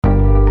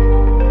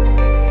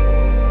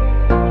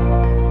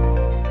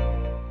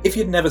If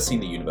you'd never seen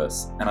the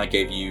universe, and I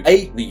gave you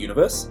A, the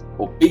universe,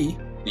 or B,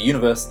 the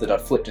universe that I'd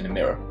flipped in a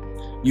mirror,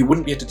 you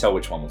wouldn't be able to tell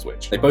which one was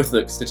which. They both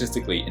look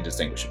statistically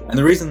indistinguishable. And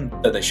the reason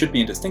that they should be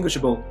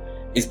indistinguishable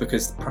is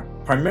because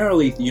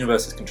primarily the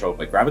universe is controlled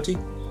by gravity,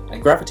 and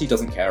gravity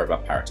doesn't care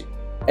about parity.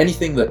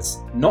 Anything that's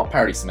not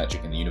parity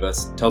symmetric in the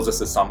universe tells us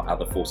there's some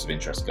other force of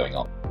interest going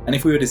on. And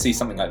if we were to see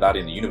something like that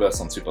in the universe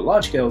on super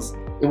large scales,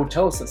 it would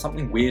tell us that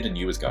something weird and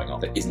new is going on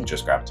that isn't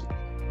just gravity.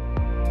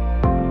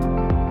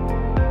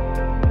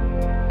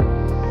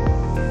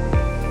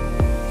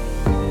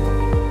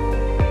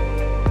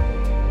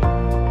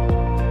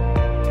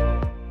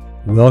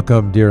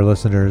 Welcome, dear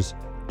listeners,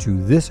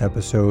 to this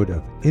episode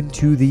of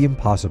Into the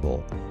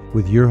Impossible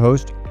with your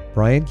host,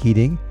 Brian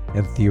Keating,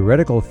 and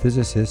theoretical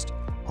physicist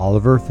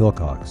Oliver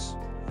Philcox.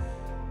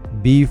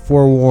 Be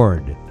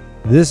forewarned,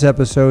 this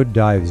episode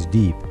dives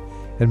deep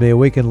and may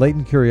awaken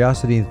latent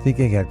curiosity and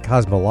thinking at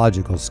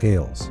cosmological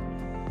scales.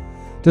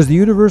 Does the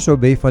universe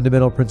obey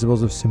fundamental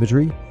principles of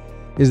symmetry?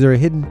 Is there a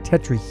hidden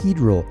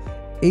tetrahedral,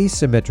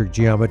 asymmetric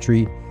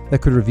geometry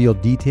that could reveal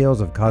details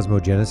of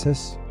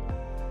cosmogenesis?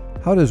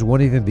 How does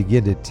one even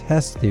begin to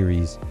test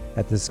theories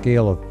at the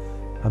scale of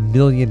 1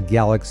 million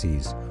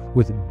galaxies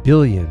with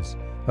billions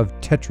of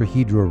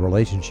tetrahedral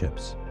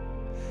relationships?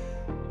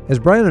 As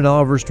Brian and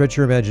Oliver stretch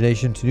your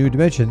imagination to new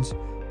dimensions,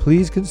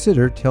 please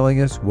consider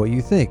telling us what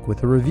you think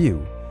with a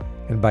review,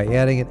 and by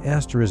adding an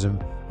asterism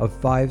of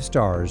 5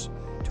 stars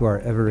to our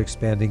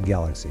ever-expanding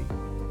galaxy.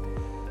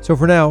 So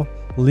for now,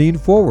 lean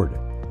forward,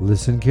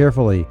 listen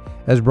carefully,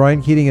 as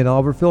Brian Keating and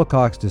Oliver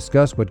Philcox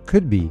discuss what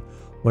could be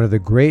one of the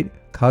great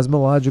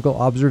cosmological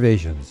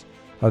observations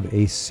of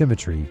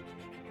asymmetry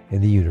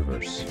in the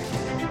universe.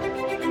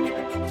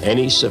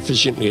 Any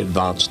sufficiently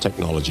advanced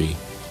technology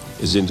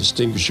is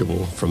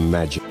indistinguishable from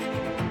magic.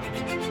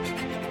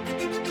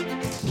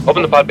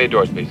 Open the pod bay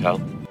doors, please,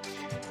 Hal.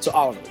 So,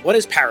 Oliver, what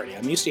is parity?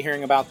 I'm used to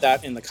hearing about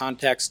that in the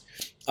context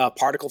of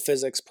particle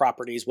physics,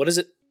 properties. What does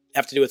it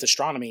have to do with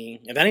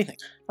astronomy, if anything?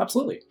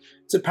 Absolutely.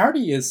 So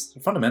parity is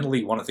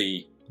fundamentally one of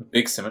the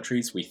big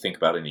symmetries we think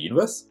about in the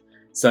universe.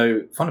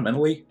 So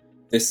fundamentally,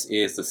 this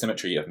is the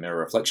symmetry of mirror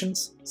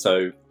reflections.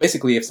 So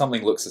basically, if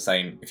something looks the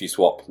same if you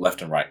swap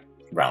left and right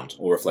round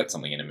or reflect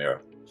something in a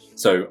mirror.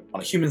 So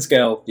on a human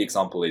scale, the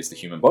example is the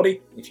human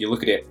body. If you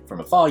look at it from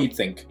afar, you'd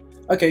think,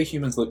 okay,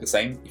 humans look the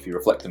same. If you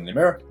reflect them in the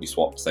mirror, you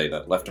swap, say,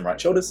 the left and right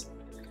shoulders.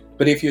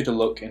 But if you were to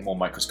look in more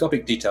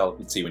microscopic detail,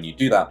 you'd see when you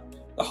do that,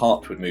 the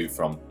heart would move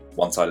from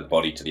one side of the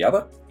body to the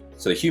other.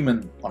 So the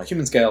human, on a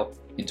human scale,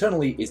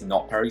 internally is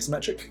not parity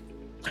symmetric.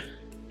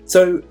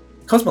 So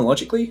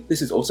cosmologically,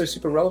 this is also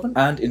super relevant,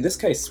 and in this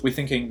case, we're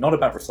thinking not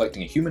about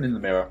reflecting a human in the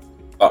mirror,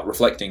 but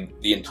reflecting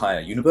the entire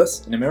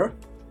universe in a mirror,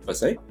 per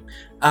se.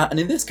 And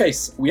in this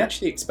case, we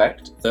actually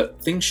expect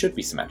that things should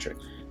be symmetric.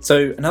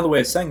 So another way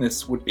of saying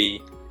this would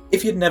be,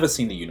 if you'd never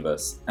seen the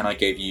universe, and I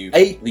gave you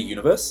A, the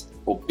universe,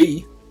 or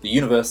B, the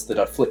universe that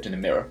I'd flipped in a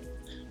mirror,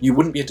 you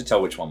wouldn't be able to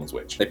tell which one was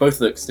which. They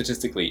both look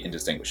statistically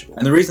indistinguishable.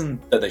 And the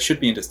reason that they should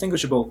be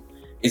indistinguishable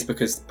is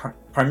because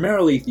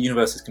primarily the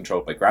universe is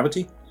controlled by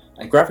gravity,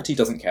 and gravity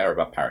doesn't care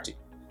about parity.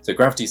 So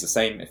gravity is the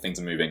same if things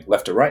are moving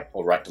left to right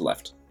or right to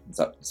left, and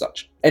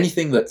such.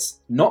 Anything that's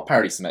not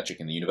parity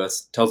symmetric in the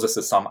universe tells us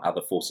there's some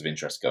other force of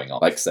interest going on.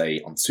 Like, say,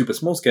 on super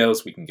small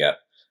scales, we can get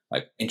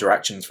like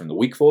interactions from the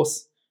weak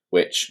force,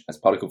 which, as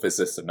particle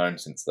physicists have known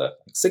since the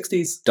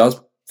 60s,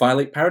 does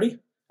violate parity.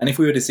 And if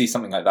we were to see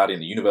something like that in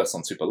the universe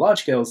on super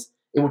large scales,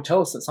 it would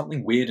tell us that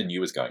something weird and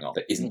new is going on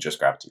that isn't just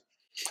gravity.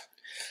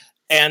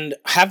 And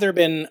have there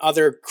been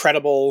other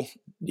credible,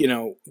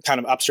 kind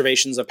of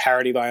observations of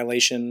parity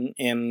violation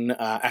in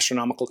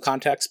astronomical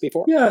contexts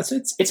before? Yeah, so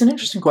it's an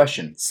interesting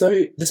question.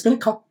 So there's been a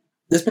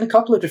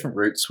couple of different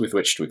routes with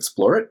which to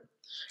explore it.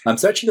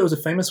 So actually there was a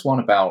famous one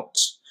about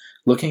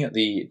looking at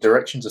the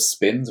directions of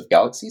spins of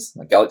galaxies,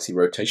 like galaxy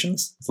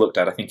rotations. It's looked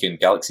at, I think, in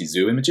galaxy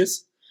zoo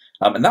images.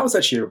 And that was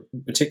actually a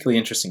particularly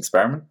interesting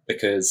experiment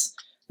because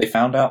they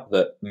found out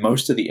that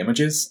most of the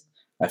images,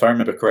 if I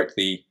remember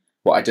correctly,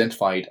 were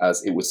identified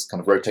as it was kind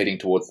of rotating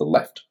towards the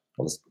left.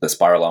 Or the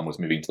spiral arm was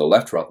moving to the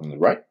left rather than the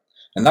right.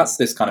 And that's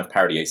this kind of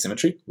parity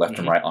asymmetry. Left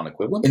and right aren't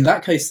equivalent. In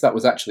that case, that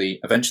was actually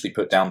eventually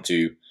put down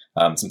to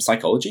some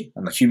psychology.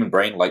 And the human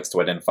brain likes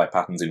to identify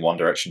patterns in one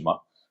direction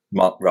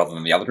rather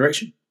than the other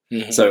direction.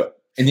 Mm-hmm. So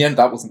in the end,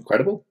 that wasn't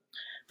credible.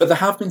 But there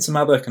have been some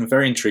other kind of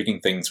very intriguing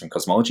things from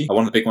cosmology.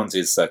 One of the big ones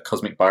is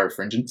cosmic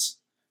birefringence.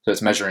 So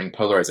it's measuring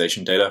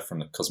polarization data from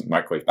the cosmic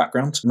microwave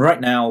background. And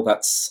right now,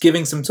 that's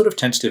giving some sort of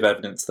tentative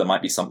evidence there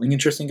might be something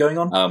interesting going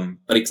on.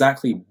 But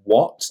exactly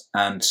what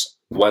and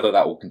whether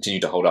that will continue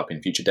to hold up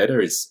in future data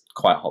is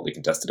quite hotly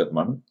contested at the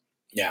moment.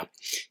 Yeah.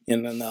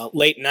 In the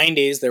late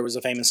 90s, there was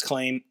a famous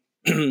claim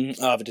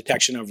of a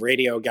detection of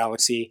radio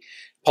galaxy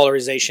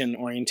polarization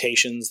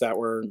orientations that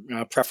were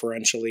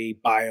preferentially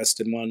biased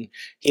in one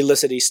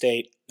helicity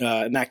state.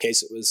 In that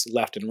case, it was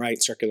left and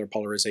right circular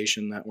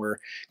polarization that were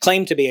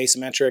claimed to be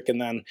asymmetric.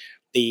 And then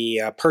the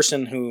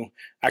person who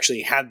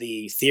actually had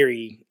the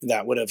theory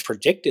that would have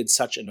predicted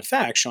such an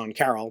effect. Sean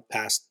Carroll,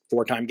 past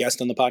 4-time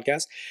guest on the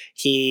podcast,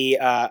 he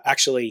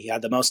actually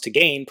had the most to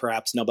gain,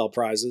 perhaps Nobel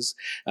Prizes,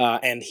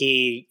 and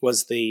he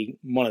was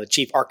one of the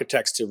chief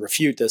architects to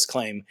refute this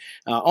claim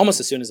almost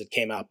as soon as it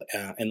came up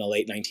in the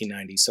late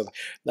 1990s. So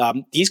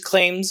these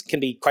claims can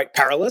be quite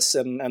perilous,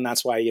 and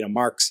that's why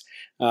Mark's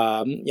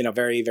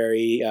very,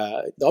 very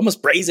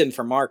almost brazen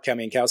for Mark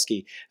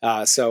Kamiankowski.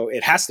 So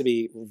it has to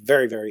be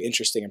very, very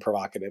interesting and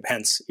provocative,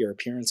 hence your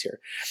appearance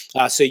here.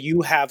 So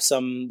you have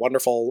some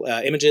wonderful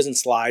images and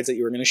slides that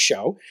you were going to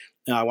show.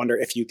 I wonder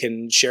if you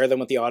can share them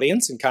with the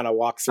audience and kind of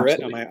walk through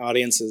Absolutely. it. And my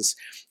audience is,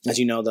 as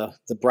you know,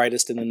 the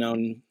brightest in the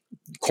known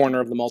corner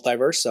of the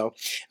multiverse. So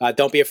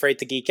don't be afraid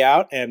to geek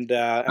out, and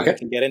we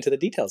can get into the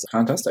details.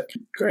 Fantastic.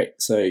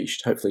 Great. So you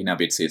should hopefully now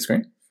be able to see the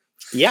screen.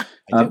 Yeah.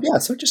 I do.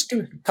 So just give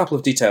a couple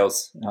of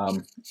details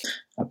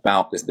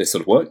about this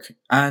sort of work.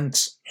 And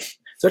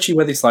so actually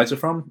where these slides are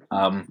from,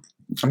 I'm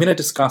going to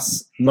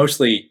discuss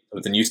mostly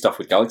the new stuff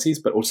with galaxies,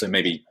 but also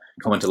maybe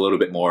comment a little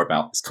bit more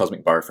about this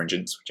cosmic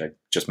birefringence, which I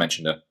just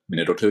mentioned a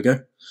minute or two ago,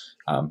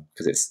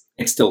 because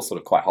it's still sort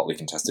of quite a hotly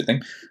contested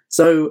thing.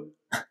 So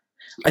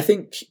I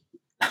think,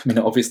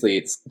 obviously,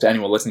 it's to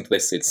anyone listening to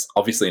this, it's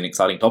obviously an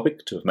exciting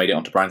topic to have made it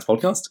onto Brian's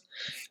podcast.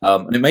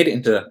 And it made it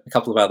into a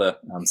couple of other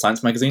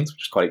science magazines,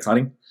 which is quite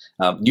exciting.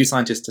 New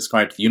Scientist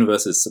described the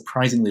universe as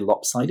surprisingly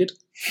lopsided.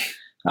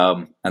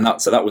 And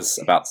that was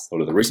about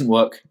sort of the recent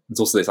work. There's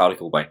also this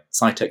article by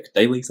SciTech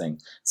Daily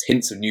saying it's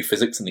hints of new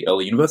physics in the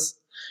early universe.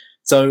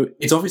 So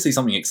it's obviously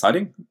something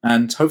exciting,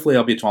 and hopefully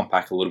I'll be able to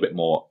unpack a little bit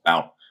more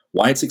about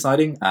why it's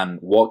exciting and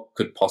what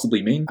could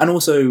possibly mean, and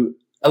also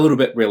a little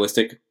bit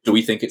realistic. Do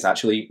we think it's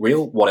actually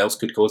real? What else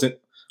could cause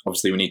it?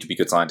 Obviously, we need to be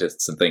good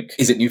scientists and think,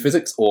 is it new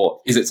physics,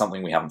 or is it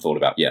something we haven't thought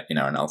about yet in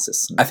our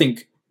analysis? I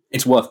think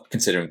it's worth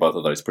considering both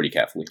of those pretty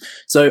carefully.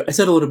 So I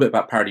said a little bit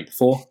about parity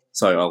before,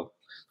 so I'll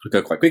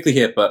go quite quickly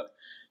here, but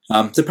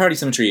so parity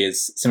symmetry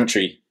is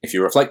symmetry if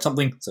you reflect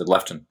something, so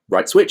left and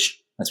right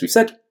switch, as we've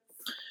said.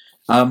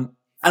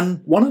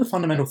 And one of the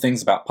fundamental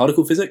things about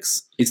particle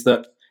physics is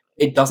that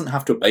it doesn't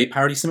have to obey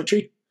parity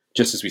symmetry.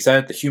 Just as we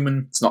said, the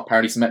human is not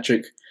parity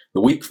symmetric,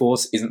 the weak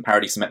force isn't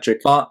parity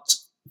symmetric, but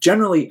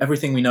generally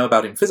everything we know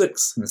about in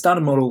physics in the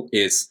standard model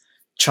is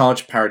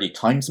charge parity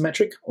time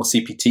symmetric, or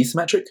CPT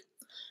symmetric.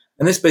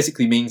 And this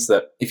basically means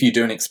that if you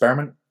do an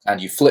experiment and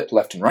you flip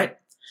left and right,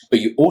 but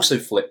you also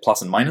flip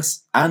plus and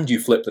minus, and you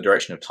flip the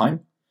direction of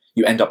time,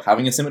 you end up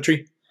having a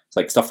symmetry. It's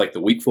like stuff like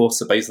the weak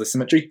force obeys this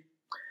symmetry.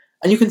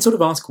 And you can sort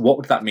of ask, what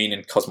would that mean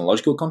in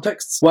cosmological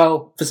contexts?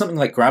 Well, for something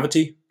like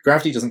gravity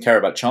doesn't care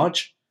about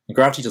charge, and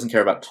gravity doesn't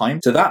care about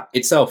time. So that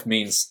itself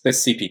means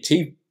this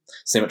CPT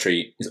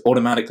symmetry is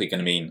automatically going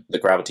to mean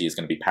that gravity is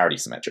going to be parity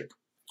symmetric.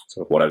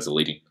 Sort of what I was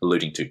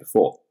alluding to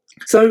before.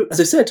 So, as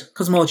I said,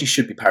 cosmology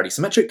should be parity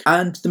symmetric,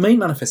 and the main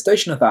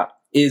manifestation of that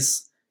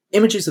is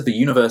images of the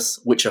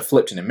universe which are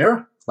flipped in a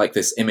mirror, like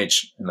this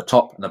image in the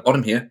top and the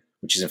bottom here,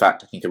 which is in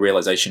fact, I think, a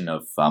realization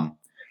of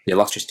the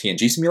illustrious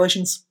TNG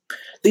simulations.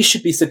 These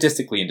should be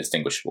statistically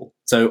indistinguishable,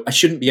 so I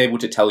shouldn't be able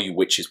to tell you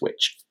which is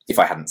which if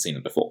I hadn't seen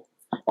them before.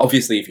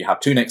 Obviously, if you have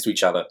two next to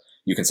each other,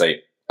 you can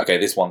say, okay,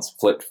 this one's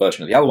flipped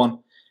version of the other one,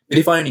 but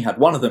if I only had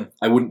one of them,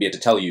 I wouldn't be able to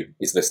tell you,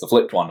 is this the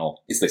flipped one or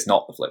is this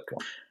not the flipped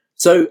one?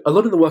 So a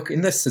lot of the work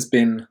in this has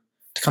been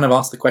to kind of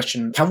ask the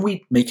question, can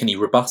we make any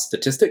robust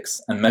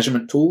statistics and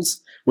measurement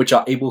tools which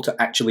are able to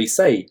actually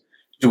say,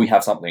 do we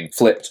have something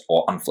flipped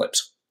or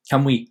unflipped?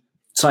 Can we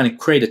try and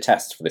create a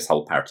test for this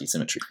whole parity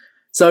symmetry?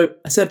 So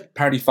I said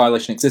parity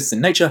violation exists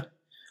in nature,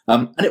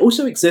 and it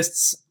also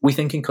exists, we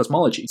think, in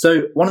cosmology.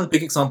 So one of the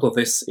big examples of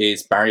this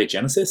is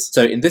baryogenesis.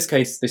 So in this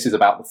case, this is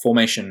about the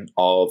formation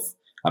of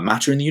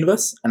matter in the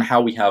universe and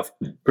how we have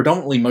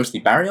predominantly mostly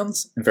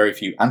baryons and very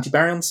few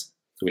antibaryons.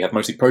 So we have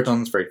mostly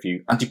protons, very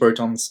few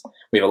antiprotons.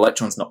 We have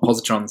electrons, not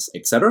positrons,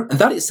 etc. And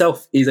that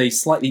itself is a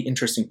slightly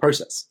interesting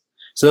process.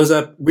 So there's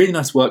a really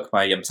nice work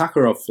by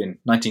Sakharov in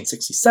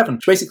 1967,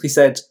 which basically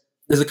said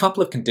there's a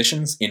couple of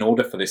conditions in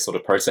order for this sort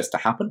of process to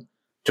happen,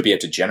 to be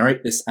able to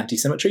generate this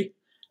antisymmetry.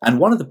 And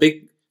one of the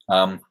big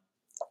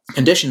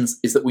conditions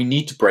is that we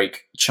need to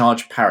break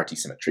charge parity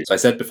symmetry. So I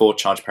said before,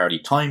 charge parity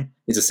time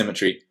is a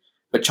symmetry,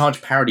 but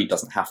charge parity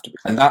doesn't have to be.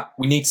 And that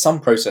we need some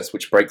process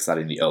which breaks that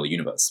in the early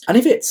universe. And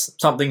if it's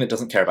something that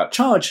doesn't care about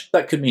charge,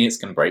 that could mean it's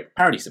going to break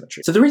parity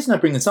symmetry. So the reason I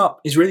bring this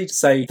up is really to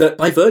say that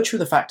by virtue of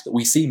the fact that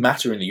we see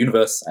matter in the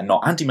universe and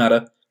not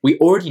antimatter, we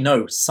already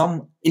know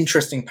some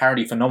interesting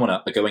parity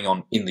phenomena are going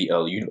on in the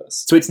early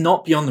universe. So it's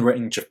not beyond the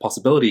range of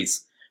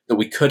possibilities that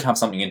we could have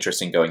something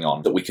interesting going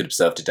on that we could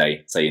observe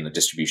today, say in the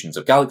distributions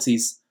of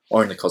galaxies,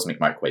 or in the cosmic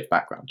microwave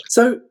background.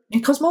 So,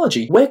 in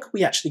cosmology, where could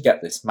we actually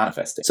get this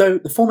manifesting? So,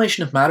 the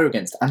formation of matter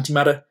against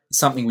antimatter is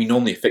something we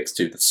normally affix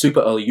to the super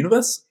early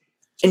universe.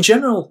 In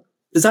general,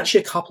 there's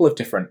actually a couple of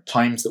different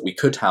times that we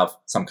could have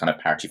some kind of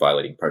parity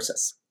violating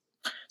process.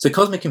 So,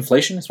 cosmic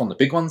inflation is one of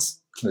the big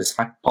ones. This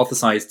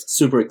hypothesized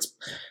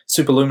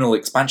superluminal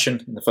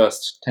expansion in the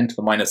first 10 to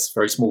the minus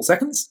very small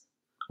seconds,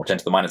 or 10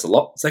 to the minus a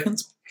lot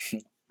seconds.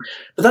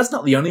 But that's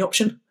not the only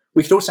option.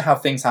 We could also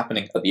have things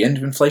happening at the end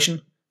of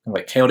inflation, kind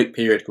of a chaotic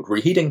period called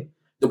reheating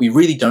that we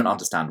really don't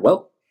understand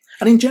well.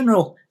 And in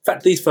general, in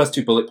fact, these first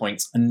 2 bullet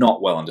points are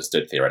not well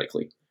understood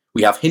theoretically.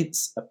 We have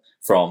hints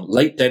from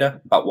late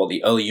data about what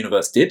the early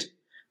universe did,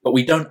 but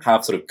we don't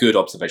have sort of good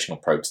observational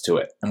probes to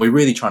it. And we're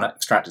really trying to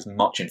extract as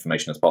much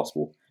information as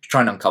possible to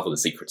try and uncover the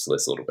secrets of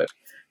this a little bit.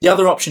 The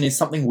other option is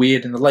something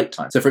weird in the late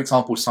time. So for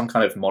example, some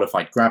kind of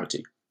modified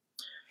gravity.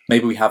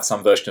 Maybe we have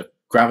some version of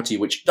gravity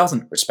which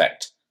doesn't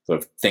respect sort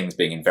of things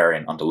being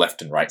invariant under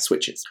left and right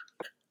switches.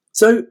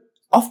 So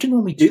often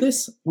when we do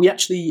this, we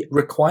actually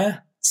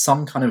require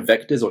some kind of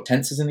vectors or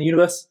tensors in the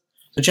universe.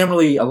 So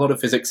generally, a lot of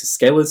physics is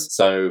scalars.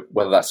 So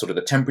whether that's sort of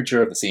the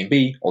temperature of the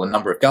CMB or the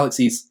number of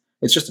galaxies,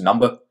 it's just a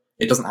number.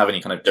 It doesn't have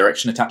any kind of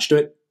direction attached to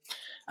it.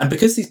 And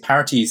because these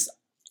parities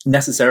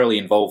necessarily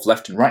involve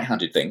left and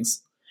right-handed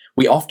things,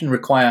 we often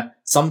require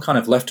some kind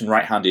of left and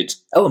right-handed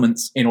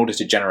elements in order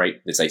to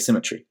generate this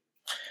asymmetry.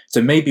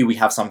 So maybe we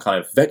have some kind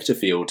of vector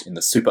field in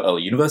the super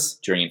early universe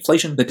during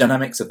inflation. The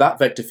dynamics of that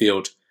vector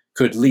field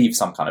could leave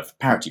some kind of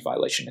parity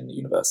violation in the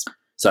universe.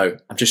 So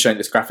I'm just showing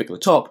this graphic at the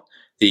top.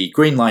 The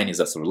green line is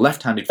a sort of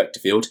left-handed vector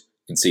field.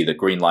 You can see the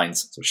green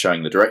lines sort of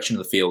showing the direction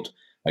of the field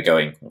are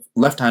going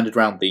left-handed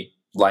round the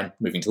line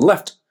moving to the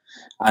left.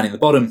 And in the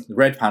bottom, the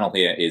red panel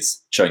here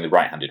is showing the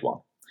right-handed one.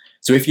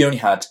 So if you only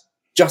had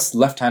just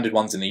left-handed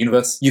ones in the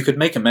universe, you could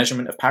make a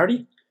measurement of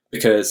parity,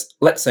 because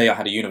let's say I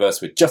had a universe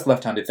with just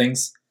left-handed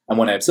things, and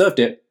when I observed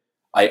it,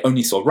 I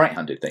only saw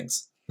right-handed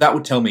things. That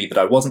would tell me that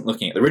I wasn't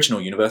looking at the original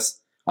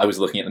universe, I was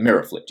looking at the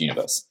mirror-flipped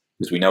universe,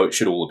 because we know it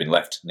should all have been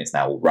left, and it's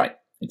now all right,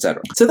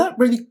 etc. So that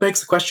really begs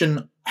the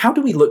question, how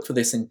do we look for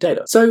this in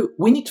data? So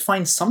we need to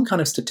find some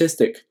kind of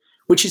statistic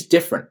which is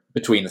different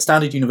between the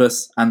standard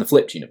universe and the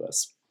flipped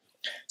universe.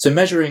 So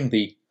measuring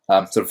the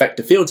sort of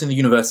vector fields in the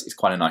universe is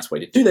quite a nice way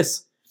to do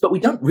this, but we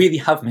don't really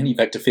have many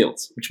vector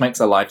fields, which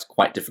makes our lives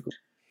quite difficult.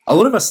 A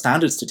lot of our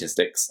standard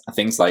statistics are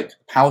things like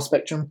power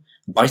spectrum,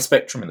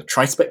 bispectrum, and the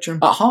trispectrum.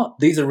 At heart,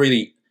 these are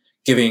really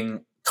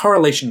giving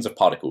correlations of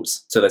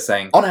particles. So they're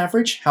saying, on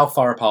average, how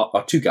far apart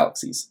are 2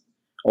 galaxies?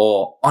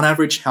 Or on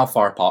average, how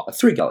far apart are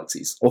 3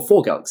 galaxies? Or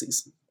 4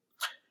 galaxies?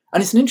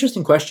 And it's an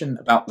interesting question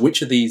about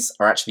which of these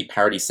are actually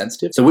parity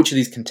sensitive. So which of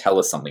these can tell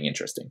us something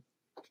interesting?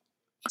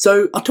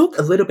 So I'll talk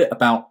a little bit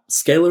about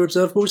scalar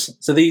observables.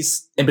 So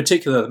these, in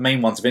particular, the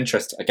main ones of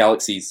interest are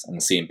galaxies and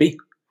the CMB.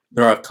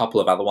 There are a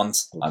couple of other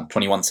ones,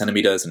 21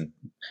 centimeters and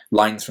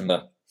lines from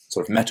the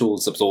sort of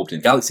metals absorbed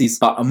in galaxies.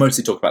 But I'll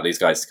mostly talk about these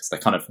guys because they're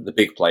kind of the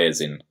big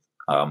players in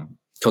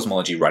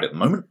cosmology right at the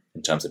moment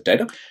in terms of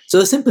data. So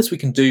the simplest we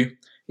can do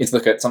is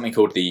look at something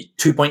called the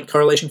 2-point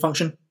correlation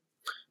function.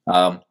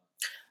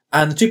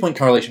 And the 2-point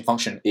correlation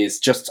function is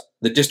just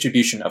the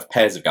distribution of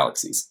pairs of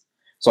galaxies.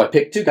 So I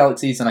pick 2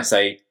 galaxies and I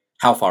say,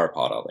 how far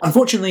apart are they?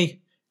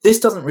 Unfortunately, this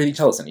doesn't really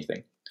tell us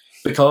anything.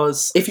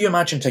 Because if you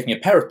imagine taking a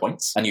pair of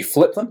points and you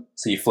flip them,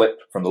 so you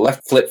flip from the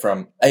left, flip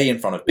from A in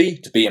front of B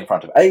to B in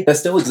front of A, they're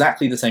still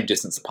exactly the same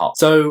distance apart.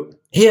 So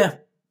here,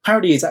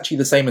 parity is actually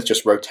the same as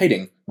just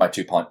rotating my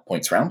 2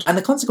 points around. And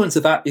the consequence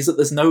of that is that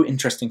there's no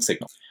interesting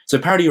signal. So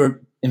parity,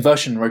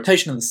 inversion, and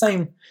rotation are the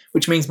same,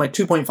 which means my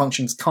 2-point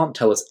functions can't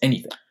tell us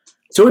anything.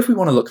 So if we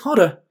want to look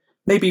harder,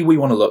 maybe we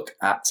want to look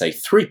at, say,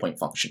 3-point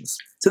functions.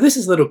 So this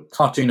is a little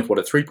cartoon of what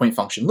a 3-point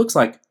function looks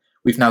like.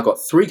 We've now got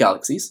 3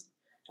 galaxies,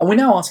 and we're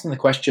now asking the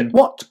question,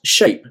 what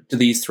shape do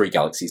these 3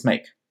 galaxies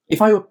make?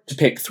 If I were to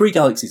pick 3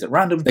 galaxies at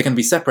random, they're going to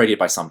be separated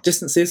by some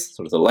distances,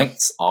 sort of the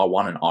lengths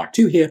R1 and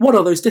R2 here. What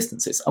are those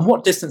distances? And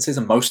what distances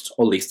are most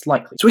or least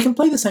likely? So we can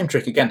play the same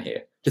trick again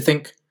here, to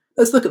think,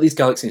 let's look at these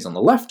galaxies on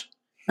the left,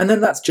 and then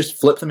let's just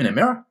flip them in a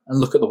mirror and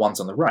look at the ones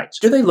on the right.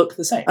 Do they look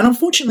the same? And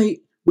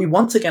unfortunately, we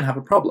once again have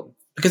a problem,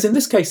 because in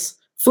this case,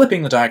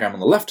 flipping the diagram on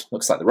the left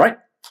looks like the right,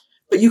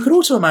 but you could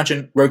also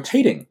imagine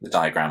rotating the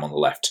diagram on the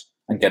left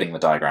and getting the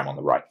diagram on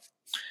the right.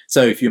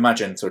 So if you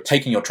imagine sort of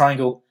taking your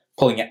triangle,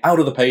 pulling it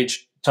out of the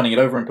page, turning it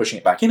over and pushing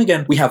it back in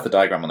again, we have the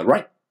diagram on the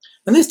right.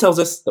 And this tells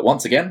us that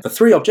once again, for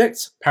 3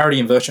 objects, parity,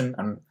 inversion,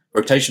 and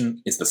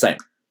rotation is the same.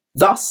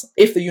 Thus,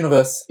 if the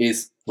universe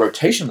is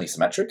rotationally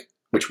symmetric,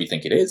 which we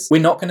think it is,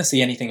 we're not going to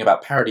see anything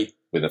about parity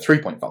with a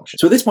 3-point function.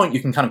 So at this point,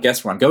 you can kind of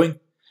guess where I'm going.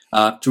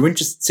 To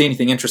see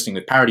anything interesting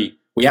with parity,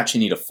 we actually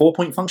need a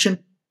 4-point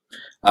function.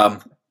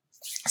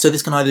 So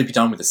this can either be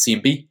done with a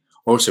CMB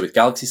or also with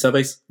galaxy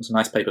surveys. There's a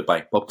nice paper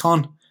by Bob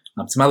Kahn,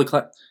 some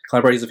other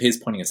collaborators of his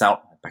pointing this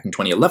out back in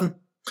 2011.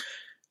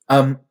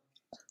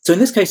 So in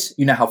this case,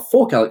 you now have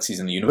 4 galaxies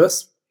in the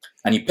universe,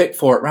 and you pick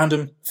 4 at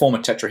random, form a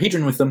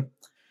tetrahedron with them,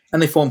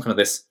 and they form kind of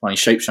this funny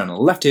shape shown on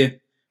the left here.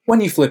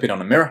 When you flip it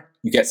on a mirror,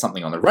 you get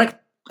something on the right.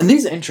 And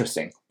these are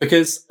interesting,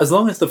 because as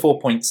long as the 4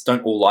 points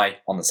don't all lie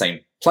on the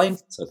same plane,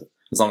 so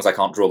as long as I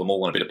can't draw them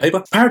all on a bit of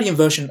paper, parity,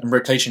 inversion, and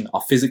rotation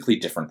are physically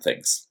different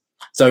things.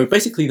 So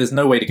basically, there's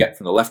no way to get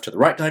from the left to the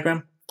right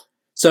diagram.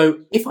 So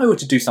if I were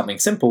to do something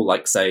simple,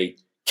 like say,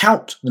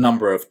 count the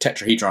number of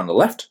tetrahedra on the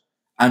left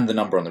and the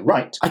number on the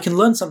right, I can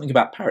learn something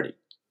about parity.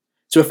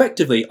 So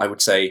effectively, I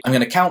would say, I'm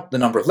going to count the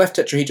number of left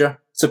tetrahedra,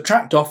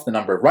 subtract off the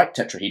number of right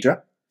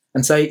tetrahedra,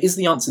 and say, is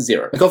the answer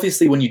 0? Like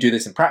obviously, when you do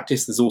this in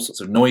practice, there's all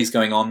sorts of noise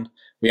going on.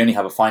 we only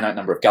have a finite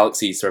number of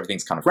galaxies, so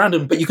everything's kind of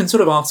random. But you can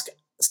sort of ask,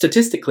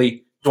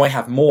 statistically, do I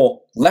have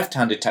more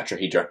left-handed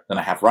tetrahedra than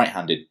I have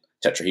right-handed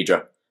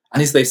tetrahedra?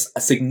 And is this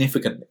a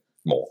significant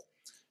more?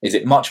 Is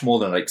it much more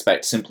than I'd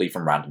expect simply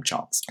from random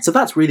chance? So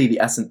that's really the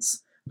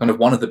essence, kind of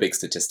one of the big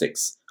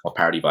statistics of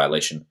parity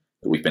violation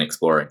that we've been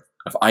exploring,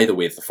 of either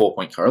with the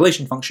 4-point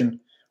correlation function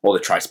or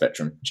the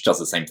trispectrum, which does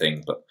the same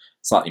thing, but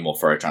slightly more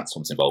Fourier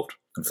transforms involved.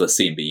 And for the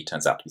C and B, it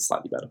turns out to be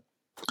slightly better.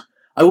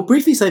 I will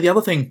briefly say the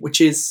other thing, which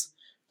is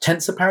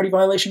tensor parity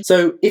violation.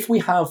 So if we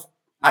have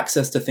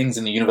access to things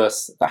in the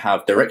universe that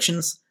have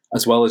directions,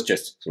 as well as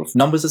just sort of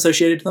numbers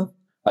associated to them,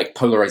 like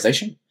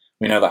polarization,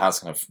 we know that has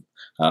kind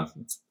of,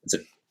 it's a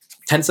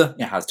tensor,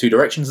 it has 2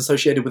 directions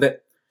associated with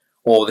it,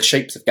 or the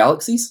shapes of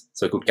galaxies,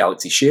 so-called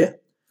galaxy shear,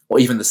 or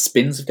even the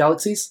spins of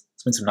galaxies.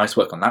 There's been some nice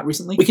work on that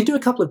recently. We can do a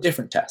couple of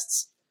different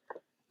tests.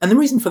 And the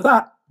reason for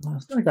that,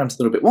 the diagram's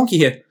a little bit wonky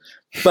here,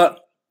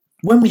 but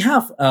when we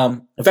have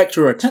a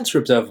vector or a tensor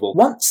observable,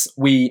 once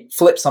we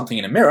flip something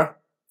in a mirror,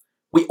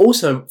 we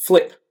also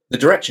flip the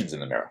directions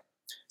in the mirror.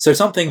 So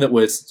something that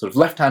was sort of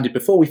left-handed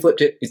before we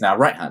flipped it is now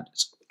right-handed.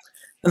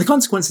 And the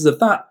consequences of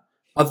that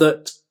are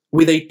that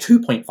with a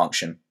 2-point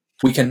function,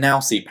 we can now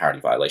see parity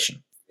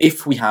violation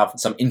if we have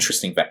some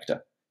interesting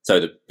vector. So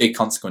the big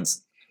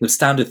consequence, the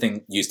standard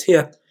thing used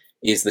here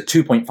is the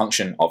 2-point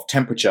function of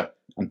temperature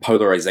and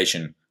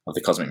polarization of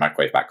the cosmic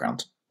microwave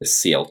background,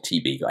 this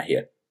CLTB guy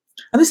here.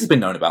 And this has been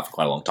known about for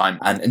quite a long time,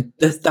 and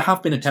there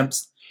have been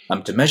attempts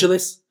to measure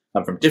this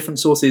from different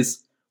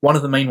sources. One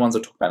of the main ones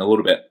I'll talk about in a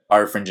little bit,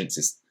 birefringence,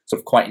 is sort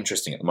of quite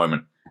interesting at the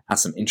moment,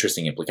 has some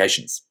interesting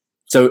implications.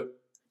 So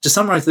to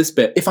summarize this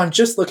bit, if I'm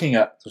just looking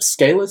at sort of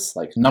scalars,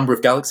 like number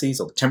of galaxies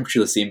or the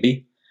temperature of the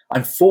CMB,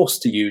 I'm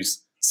forced to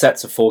use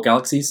sets of 4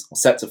 galaxies or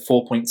sets of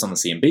 4 points on the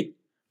CMB,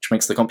 which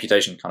makes the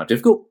computation kind of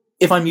difficult.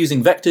 If I'm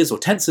using vectors or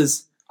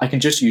tensors, I can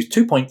just use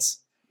 2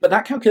 points, but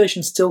that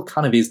calculation still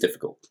kind of is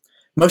difficult,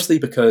 mostly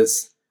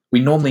because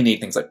we normally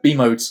need things like B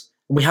modes,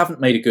 and we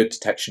haven't made a good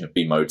detection of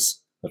B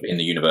modes in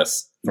the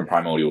universe from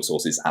primordial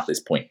sources at this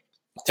point.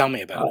 Tell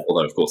me about it.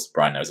 Although, of course,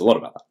 Brian knows a lot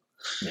about that.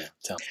 Yeah,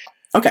 tell me.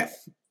 Okay,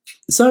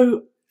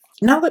 so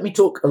now let me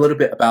talk a little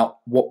bit about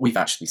what we've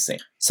actually seen.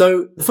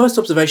 So the first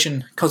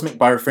observation, cosmic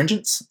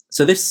birefringence.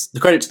 So the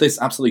credit to this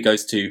absolutely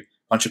goes to a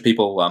bunch of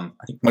people,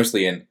 I think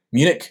mostly in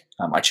Munich,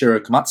 Ichiro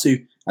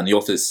Komatsu, and the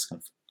authors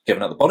kind of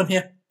given at the bottom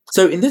here.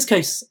 So in this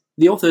case,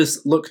 the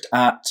authors looked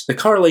at the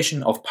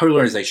correlation of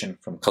polarization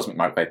from cosmic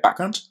microwave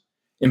background,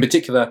 in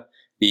particular,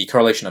 the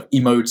correlation of E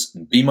modes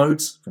and B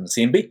modes from the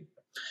CMB.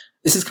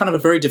 This is kind of a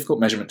very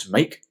difficult measurement to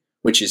make,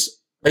 which is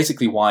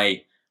basically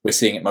why we're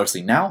seeing it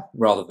mostly now,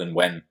 rather than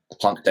when the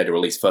Planck data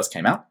release first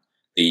came out.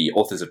 The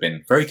authors have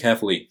been very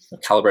carefully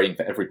calibrating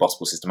for every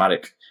possible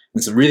systematic,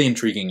 and some really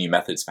intriguing new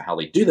methods for how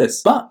they do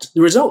this, but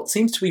the result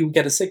seems to be we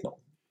get a signal.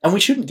 And we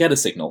shouldn't get a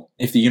signal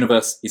if the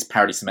universe is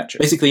parity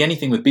symmetric. Basically,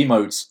 anything with B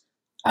modes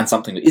and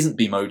something that isn't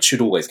B mode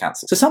should always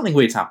cancel. So something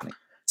weird's happening.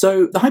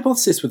 So the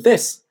hypothesis with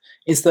this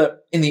is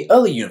that in the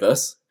early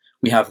universe,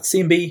 we have the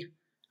CMB,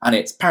 and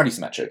it's parity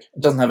symmetric.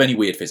 It doesn't have any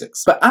weird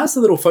physics. But as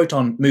the little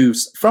photon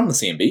moves from the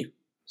CMB,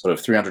 sort of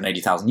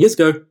 380,000 years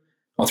ago,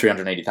 or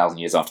 380,000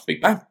 years after the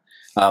Big Bang,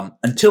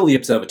 until the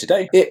observer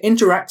today, it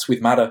interacts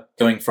with matter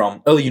going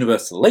from early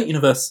universe to the late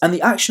universe, and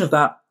the action of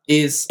that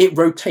is it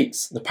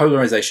rotates the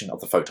polarization of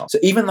the photon. So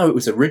even though it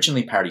was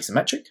originally parity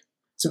symmetric,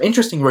 some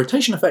interesting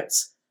rotation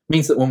effects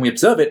means that when we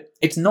observe it,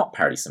 it's not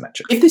parity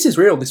symmetric. If this is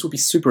real, this would be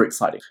super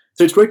exciting.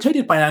 So it's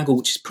rotated by an angle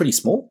which is pretty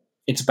small.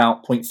 It's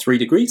about 0.3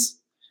 degrees.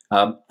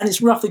 And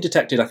it's roughly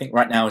detected, I think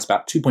right now, is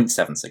about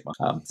 2.7 sigma.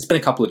 There's been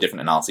a couple of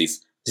different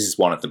analyses. This is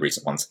one of the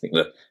recent ones, I think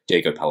the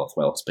Diego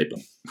Palazuelos paper.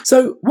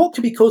 So what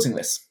could be causing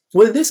this?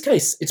 Well, in this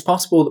case, it's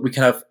possible that we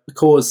could have the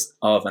cause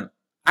of an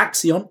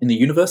axion in the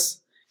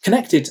universe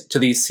connected to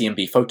these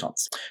CMB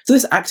photons. So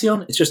this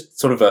axion is just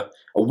sort of a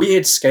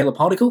weird scalar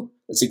particle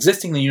that's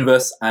existing in the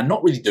universe and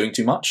not really doing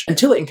too much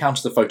until it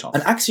encounters the photon.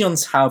 And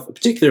axions have a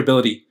particular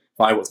ability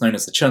by what's known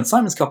as the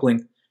Chern-Simons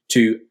coupling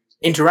to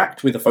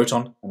interact with the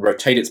photon and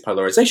rotate its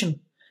polarization,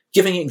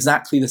 giving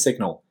exactly the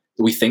signal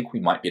that we think we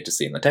might be able to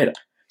see in the data.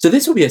 So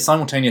this will be a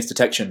simultaneous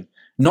detection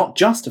not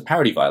just of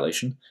parity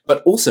violation,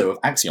 but also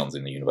of axions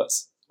in the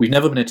universe. We've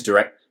never been able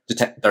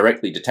to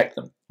directly detect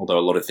them, although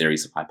a lot of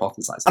theories have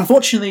hypothesized.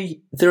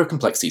 Unfortunately, there are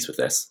complexities with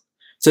this.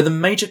 So the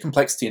major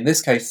complexity in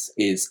this case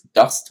is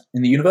dust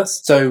in the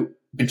universe. So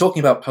we've been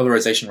talking about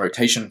polarization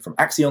rotation from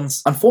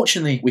axions.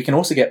 Unfortunately, we can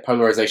also get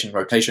polarization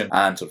rotation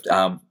and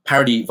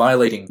parity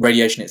violating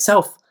radiation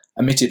itself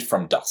emitted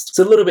from dust. It's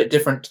a little bit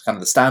different to kind of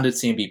the standard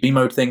CMB B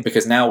mode thing,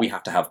 because now we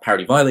have to have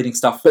parity violating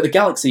stuff, but the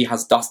galaxy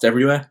has dust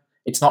everywhere.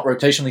 It's not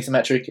rotationally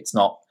symmetric, it's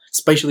not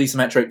spatially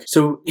symmetric,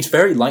 so it's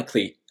very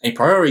likely a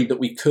priori that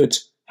we could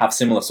have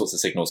similar sorts of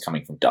signals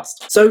coming from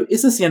dust. So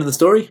is this the end of the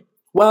story?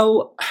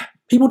 Well,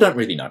 people don't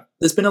really know.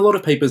 There's been a lot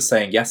of papers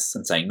saying yes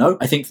and saying no.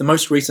 I think the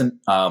most recent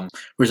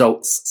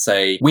results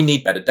say we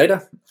need better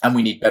data and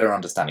we need better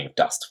understanding of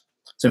dust.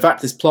 So in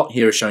fact, this plot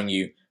here is showing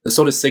you the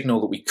sort of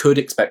signal that we could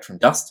expect from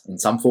dust in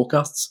some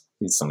forecasts.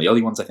 These are some of the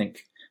early ones, I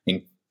think.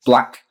 In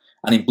black,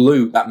 And in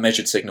blue, that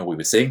measured signal we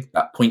were seeing,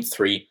 that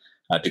 0.3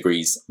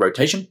 degrees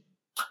rotation.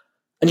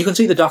 And you can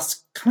see the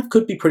dust kind of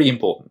could be pretty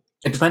important.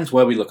 It depends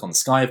where we look on the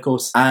sky, of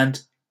course,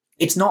 and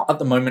it's not at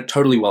the moment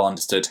totally well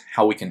understood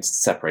how we can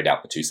separate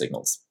out the two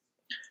signals.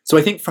 So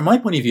I think from my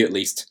point of view at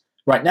least,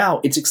 right now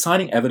it's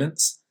exciting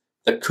evidence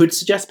that could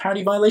suggest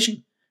parity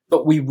violation,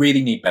 but we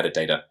really need better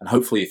data, and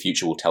hopefully the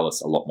future will tell us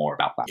a lot more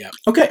about that. Yeah.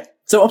 Okay,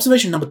 so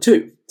observation number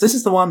 2. This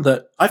is the one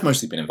that I've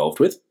mostly been involved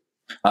with,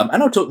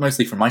 and I'll talk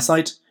mostly from my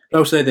side, but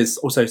also there's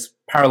also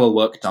parallel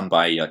work done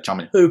by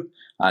Jiamin Hu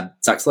and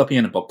Zach Slepian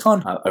and Bob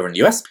Kahn over in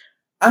the US.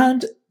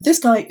 And this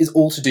guy is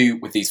all to do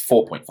with these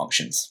 4-point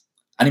functions,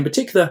 and in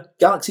particular,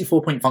 galaxy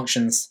 4-point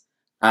functions,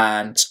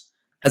 and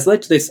has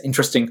led to this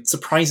interesting,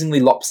 surprisingly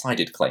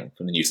lopsided claim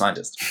from the New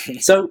Scientist.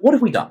 So what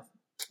have we done?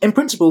 In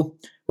principle,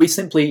 we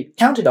simply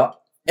counted up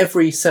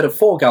every set of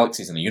 4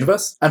 galaxies in the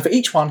universe, and for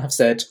each one have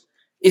said,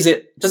 does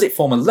it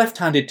form a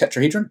left-handed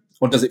tetrahedron,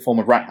 or does it form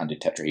a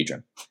right-handed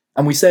tetrahedron?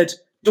 And we said,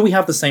 do we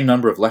have the same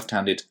number of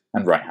left-handed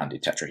and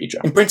right-handed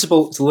tetrahedra? In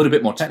principle, it's a little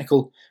bit more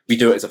technical. We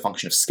do it as a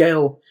function of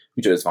scale,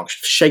 we do it as a function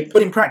of shape,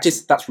 but in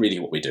practice, that's really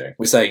what we're doing.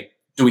 We say,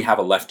 do we have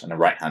a left and a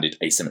right-handed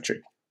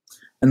asymmetry?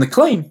 And the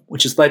claim,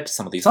 which has led to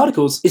some of these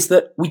articles, is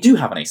that we do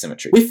have an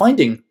asymmetry. We're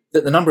finding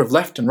that the number of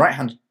left and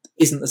right-handed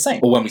isn't the same.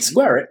 Or when we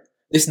square it,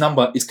 this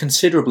number is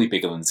considerably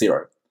bigger than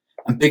 0,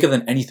 and bigger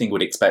than anything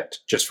we'd expect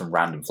just from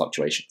random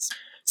fluctuations.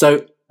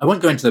 So I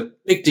won't go into the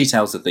big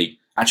details of the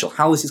actual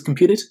how this is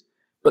computed,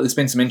 but there's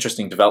been some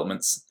interesting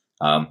developments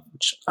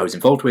which I was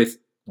involved with,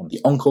 one of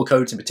the Encore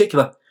codes in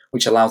particular,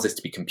 which allows this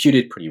to be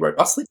computed pretty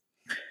robustly.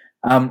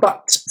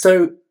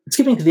 So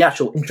skipping to the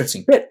actual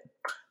interesting bit,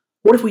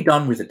 what have we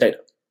done with the data?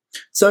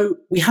 So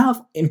we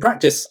have, in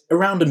practice,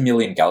 around 1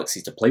 million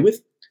galaxies to play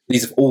with.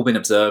 These have all been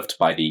observed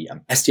by the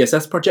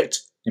STSS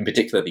project, in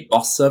particular the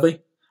BOSS survey,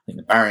 I think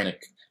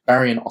the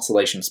Baryon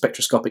Oscillation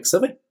Spectroscopic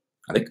Survey,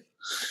 I think.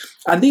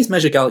 And these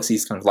measure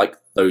galaxies kind of like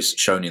those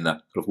shown in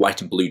the sort of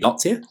white and blue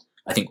dots here.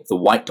 I think the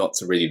white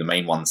dots are really the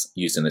main ones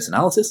used in this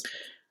analysis.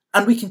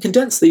 And we can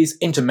condense these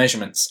into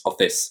measurements of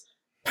this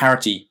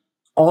parity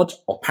odd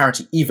or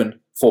parity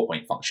even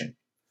 4-point function.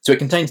 So it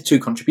contains 2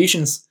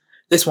 contributions.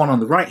 This one on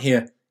the right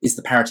here is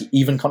the parity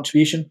even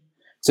contribution.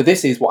 So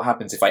this is what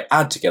happens if I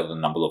add together the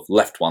number of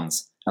left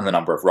ones and the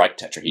number of right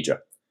tetrahedra.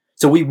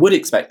 So we would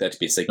expect there to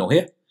be a signal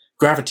here.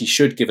 Gravity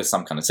should give us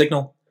some kind of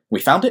signal. We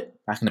found it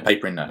back in a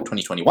paper in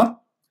 2021.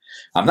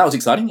 That was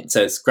exciting. It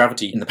says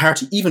gravity in the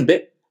parity even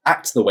bit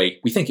acts the way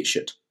we think it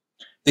should.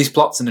 These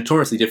plots are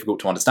notoriously difficult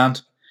to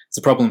understand. It's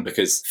a problem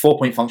because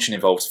 4-point function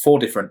involves 4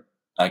 different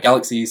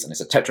galaxies, and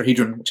it's a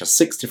tetrahedron which has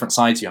 6 different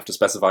sides you have to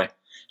specify.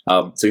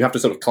 So you have to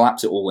sort of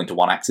collapse it all into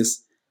one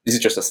axis. This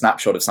is just a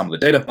snapshot of some of the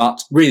data,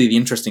 but really the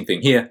interesting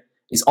thing here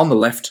is on the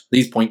left,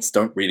 these points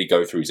don't really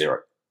go through 0.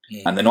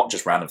 And they're not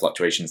just random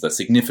fluctuations, they're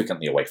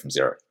significantly away from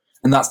 0.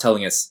 And that's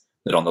telling us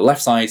that on the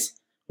left side,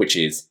 which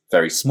is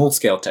very small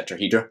scale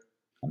tetrahedra,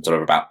 sort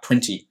of about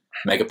 20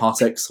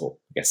 megaparsecs, or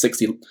I guess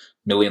 60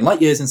 million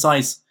light years in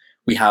size,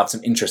 we have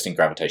some interesting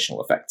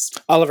gravitational effects.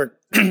 Oliver,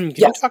 can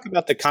you talk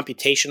about the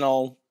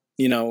computational,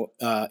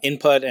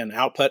 input and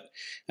output?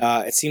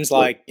 It seems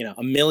like, 1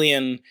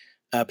 million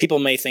people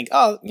may think,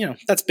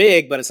 that's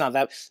big, but it's not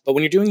that. But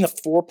when you're doing the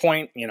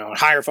 4-point,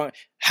 higher function,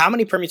 how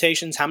many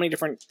permutations, how many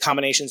different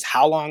combinations,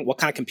 how long, what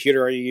kind of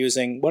computer are you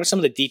using? What are some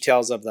of the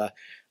details of the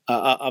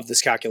of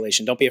this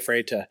calculation? Don't be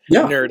afraid to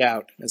nerd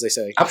out, as they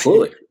say.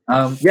 Absolutely.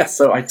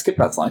 So I skipped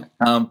that slide,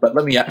 but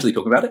let me actually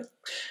talk about it.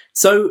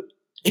 So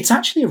it's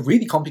actually a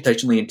really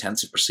computationally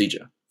intensive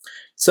procedure.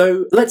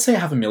 So let's say I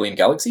have 1 million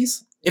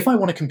galaxies. If I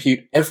want to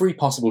compute every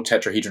possible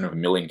tetrahedron of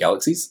 1 million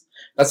galaxies,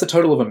 that's a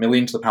total of 1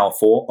 million to the power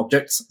 4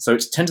 objects. So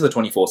it's 10 to the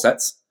 24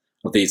 sets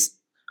of these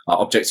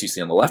objects you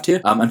see on the left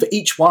here. And for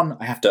each one,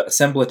 I have to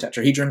assemble a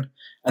tetrahedron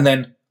and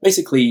then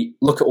basically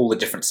look at all the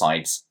different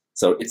sides.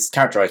 So it's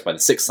characterized by the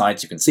 6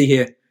 sides you can see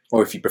here,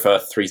 or if you prefer,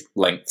 3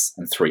 lengths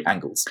and 3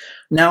 angles.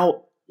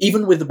 Now,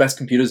 even with the best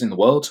computers in the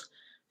world,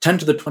 10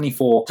 to the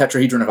 24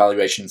 tetrahedron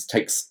evaluations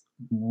takes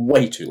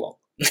way too long.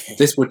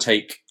 This would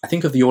take, I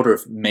think, of the order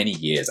of many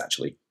years,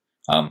 actually,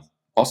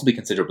 possibly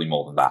considerably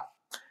more than that.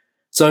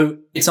 So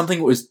it's something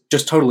that was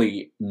just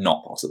totally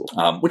not possible,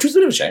 which was a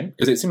bit of a shame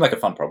because it seemed like a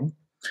fun problem.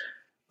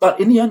 But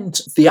in the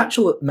end, the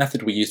actual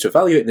method we use to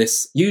evaluate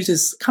this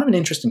uses kind of an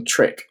interesting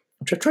trick,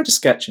 which I tried to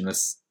sketch in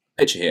this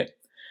picture here.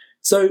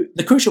 So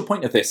the crucial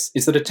point of this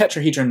is that a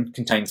tetrahedron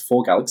contains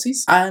 4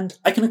 galaxies, and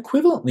I can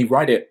equivalently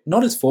write it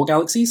not as 4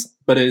 galaxies,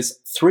 but as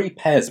 3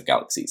 pairs of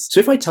galaxies. So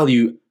if I tell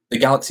you the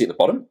galaxy at the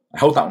bottom, I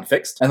hold that one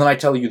fixed, and then I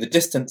tell you the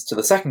distance to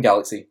the second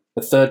galaxy,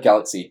 the third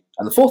galaxy,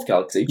 and the fourth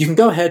galaxy, you can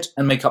go ahead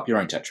and make up your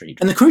own tetrahedron.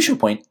 And the crucial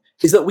point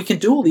is that we can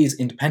do all these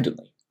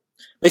independently.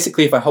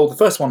 Basically, if I hold the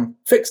first one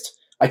fixed,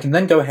 I can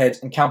then go ahead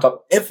and count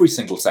up every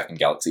single second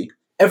galaxy,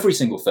 every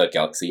single third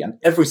galaxy, and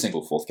every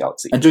single fourth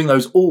galaxy, and doing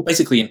those all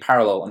basically in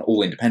parallel and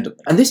all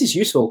independently. And this is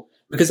useful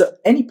because at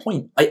any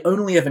point, I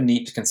only ever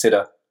need to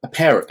consider a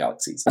pair of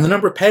galaxies. And the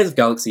number of pairs of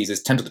galaxies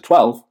is 10 to the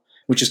 12,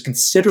 which is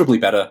considerably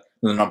better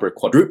than the number of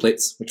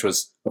quadruplets, which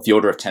was of the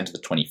order of 10 to the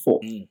 24.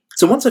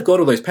 So once I've got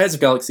all those pairs of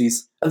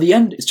galaxies, at the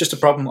end, it's just a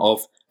problem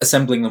of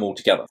assembling them all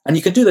together. And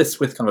you can do this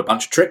with kind of a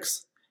bunch of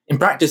tricks. In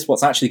practice,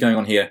 what's actually going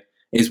on here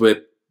is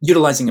we're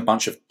utilizing a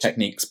bunch of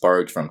techniques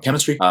borrowed from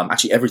chemistry.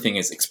 Actually, everything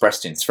is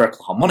expressed in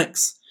spherical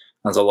harmonics.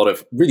 There's a lot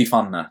of really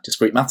fun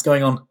discrete maths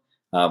going on.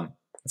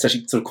 It's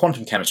actually sort of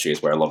quantum chemistry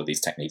is where a lot of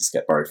these techniques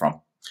get borrowed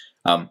from.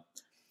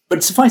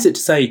 But suffice it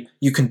to say,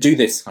 you can do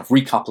this kind of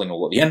recoupling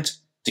all at the end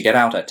to get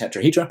out a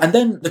tetrahedra, and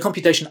then the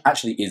computation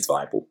actually is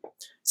viable.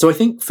 So I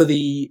think for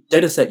the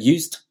dataset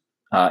used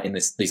in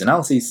these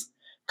analyses,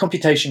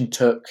 computation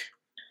took,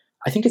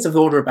 I think it's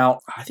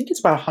about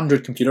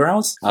 100 computer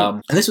hours.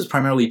 And this was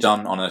primarily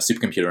done on a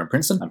supercomputer in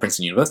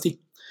Princeton University.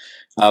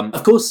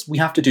 Of course, we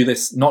have to do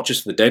this not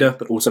just for the data,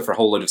 but also for a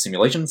whole load of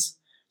simulations.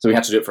 So we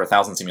had to do it for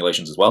 1,000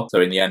 simulations as well. So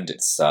in the end,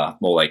 it's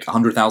more like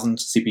 100,000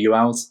 CPU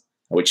hours,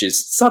 which is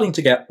starting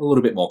to get a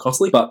little bit more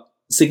costly, but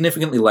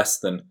significantly less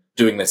than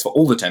doing this for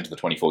all the 10 to the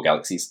 24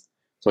 galaxies.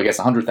 So I guess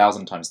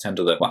 100,000 times 10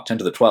 to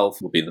the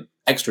 12 would be the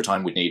extra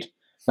time we'd need.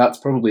 That's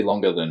probably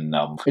longer than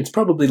it's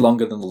probably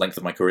longer than the length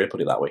of my career,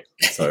 put it that way.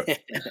 So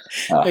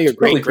your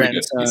great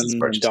grandson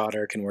and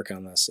daughter can work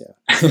on this,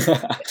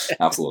 yeah.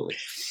 Absolutely.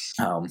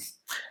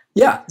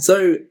 Yeah,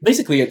 so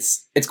basically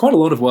it's quite a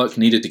lot of work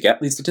needed to get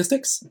these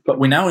statistics, but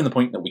we're now in the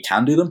point that we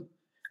can do them.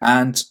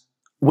 And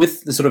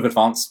with the sort of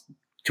advanced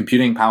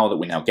computing power that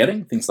we're now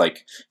getting, things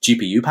like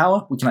GPU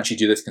power, we can actually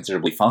do this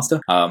considerably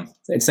faster.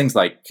 It's things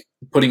like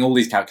putting all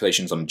these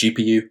calculations on a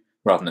GPU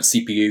rather than a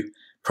CPU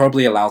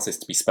probably allows this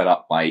to be sped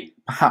up by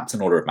perhaps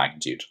an order of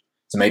magnitude.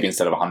 So maybe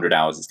instead of 100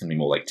 hours, it's going to be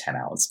more like 10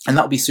 hours. And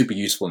that'll be super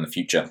useful in the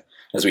future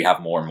as we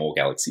have more and more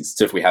galaxies.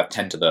 So if we have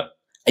 10 to the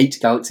 8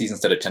 galaxies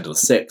instead of 10 to the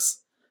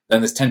 6,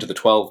 then this 10 to the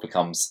 12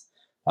 becomes,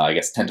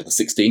 10 to the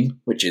 16,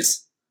 which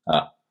is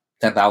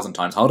 10,000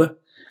 times harder.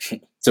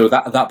 So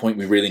at that point,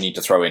 we really need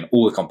to throw in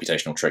all the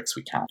computational tricks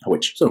we can,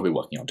 which sort of we're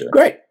working on doing.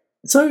 Great.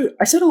 So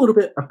I said a little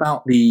bit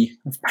about the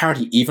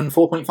parity even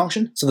 4-point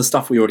function, so the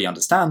stuff we already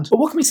understand, but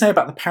what can we say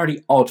about the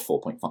parity odd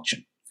 4-point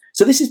function?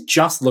 So this is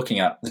just looking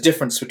at the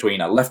difference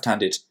between a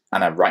left-handed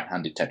and a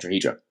right-handed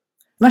tetrahedra.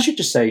 And I should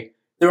just say,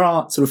 there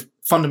are sort of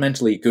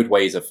fundamentally good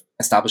ways of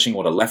establishing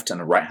what a left and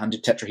a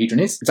right-handed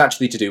tetrahedron is. It's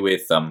actually to do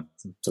with sort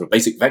of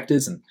basic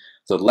vectors and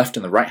the left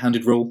and the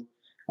right-handed rule.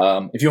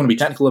 If you want to be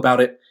technical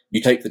about it,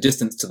 you take the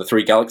distance to the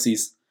 3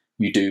 galaxies,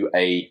 you do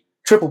a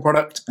triple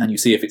product, and you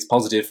see if it's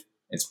positive,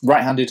 it's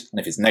right-handed, and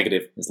if it's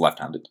negative, it's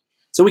left-handed.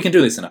 So we can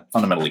do this in a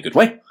fundamentally good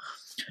way.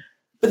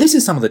 But this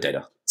is some of the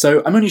data.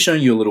 So I'm only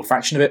showing you a little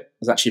fraction of it.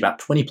 There's actually about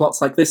 20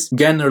 plots like this.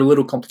 Again, they're a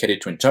little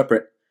complicated to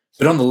interpret,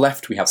 but on the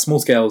left we have small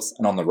scales,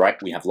 and on the right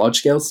we have large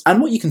scales.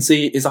 And what you can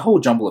see is a whole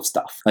jumble of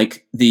stuff.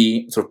 Like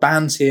the sort of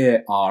bands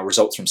here are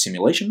results from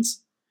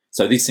simulations.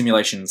 So these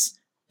simulations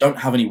don't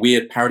have any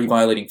weird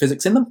parity-violating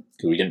physics in them,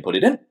 because we didn't put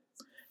it in.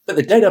 But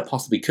the data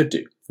possibly could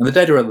do. And the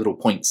data are little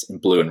points in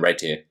blue and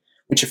red here,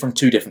 which are from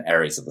 2 different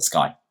areas of the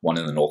sky, one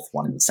in the north,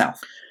 one in the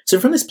south. So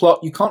from this plot,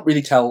 you can't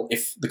really tell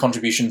if the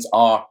contributions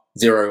are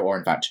 0 or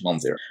in fact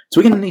non-zero. So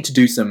we're going to need to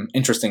do some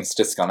interesting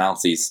statistical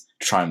analyses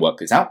to try and work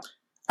this out.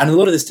 And a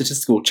lot of the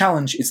statistical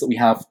challenge is that we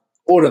have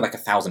order like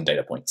 1,000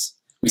 data points.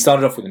 We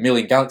started off with 1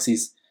 million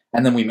galaxies,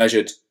 and then we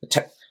measured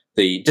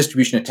the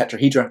distribution of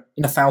tetrahedra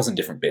in 1,000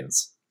 different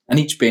bins. And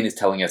each bin is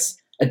telling us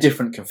a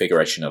different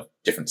configuration of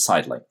different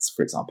side lengths,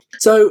 for example.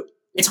 So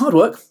it's hard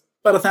work,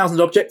 about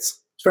 1,000 objects.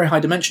 It's very high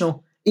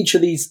dimensional. Each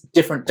of these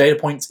different data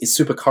points is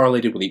super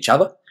correlated with each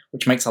other,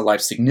 which makes our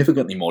life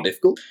significantly more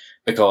difficult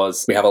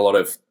because we have a lot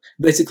of,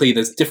 basically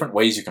there's different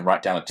ways you can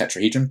write down a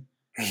tetrahedron.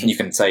 And you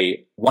can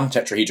say one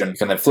tetrahedron, you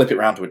can then flip it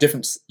around to a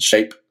different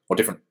shape or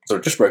different, sort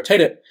of just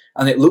rotate it,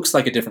 and it looks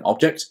like a different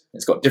object.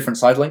 It's got different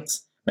side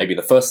lengths. Maybe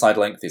the first side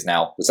length is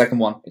now the second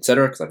one,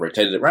 etc., because I've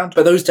rotated it around.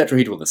 But those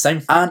tetrahedra are the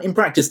same. And in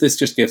practice, this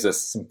just gives us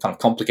some kind of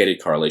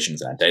complicated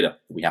correlations in our data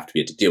that we have to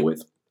be able to deal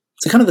with.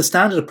 So kind of the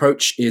standard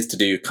approach is to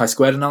do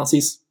chi-squared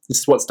analyses. This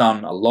is what's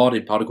done a lot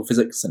in particle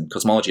physics and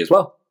cosmology as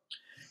well.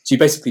 So you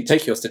basically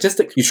take your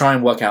statistic, you try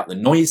and work out the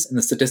noise in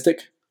the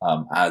statistic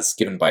as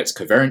given by its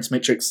covariance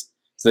matrix.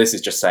 So this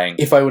is just saying,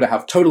 if I were to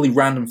have totally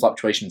random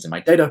fluctuations in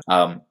my data,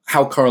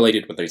 how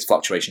correlated would those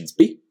fluctuations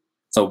be?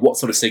 So what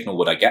sort of signal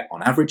would I get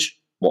on average?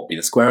 What would be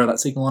the square of that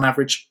signal on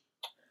average?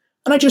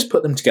 And I just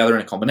put them together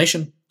in a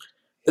combination.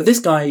 But this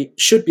guy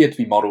should be able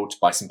to be modeled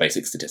by some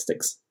basic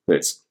statistics. So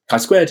it's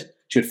chi-squared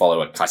should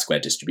follow a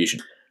chi-squared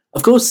distribution.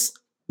 Of course,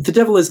 the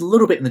devil is a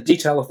little bit in the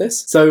detail of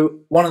this.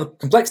 So one of the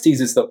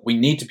complexities is that we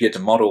need to be able to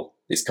model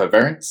this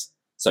covariance,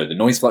 so the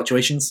noise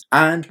fluctuations,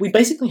 and we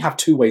basically have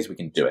 2 ways we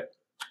can do it.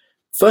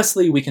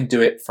 Firstly, we can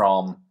do it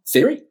from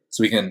theory.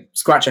 So we can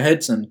scratch our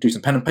heads and do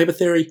some pen and paper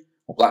theory,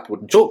 or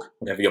blackboard and chalk,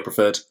 whatever your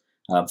preferred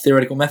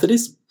theoretical method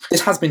is.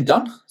 This has been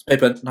done.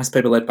 It's a nice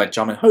paper led by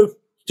Jiamin Ho,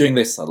 doing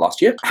this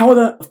last year.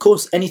 However, of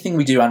course, anything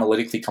we do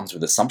analytically comes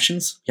with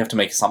assumptions. You have to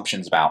make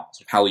assumptions about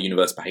sort of how the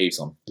universe behaves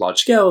on large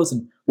scales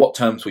and what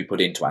terms we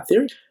put into our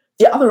theory.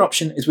 The other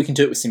option is we can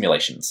do it with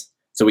simulations.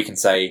 So we can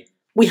say,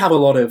 we have a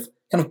lot of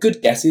kind of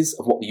good guesses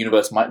of what the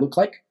universe might look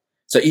like.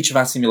 So each of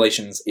our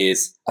simulations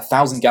is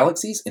 1,000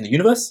 galaxies in the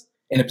universe.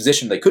 in a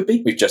position they could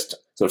be. We've just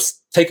sort of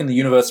taken the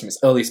universe from its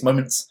earliest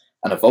moments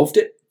and evolved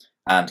it,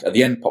 and at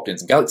the end popped in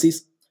some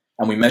galaxies,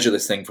 and we measure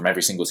this thing from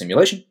every single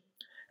simulation,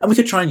 and we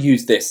could try and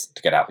use this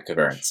to get out the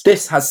covariance.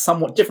 This has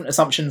somewhat different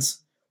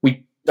assumptions.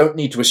 We don't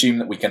need to assume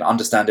that we can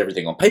understand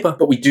everything on paper,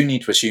 but we do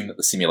need to assume that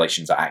the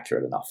simulations are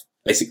accurate enough.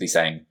 Basically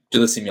saying, do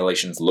the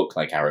simulations look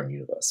like our own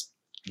universe?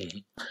 Mm-hmm.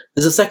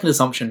 There's a second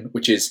assumption,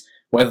 which is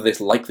whether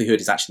this likelihood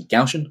is actually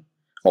Gaussian,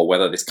 or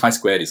whether this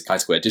chi-squared is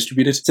chi-squared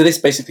distributed. So this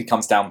basically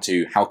comes down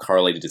to how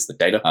correlated is the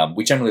data.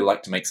 We generally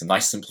like to make some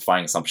nice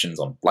simplifying assumptions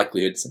on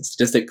likelihoods and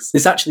statistics.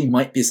 This actually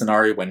might be a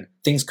scenario when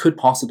things could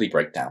possibly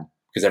break down,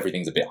 because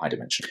everything's a bit high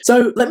dimensional.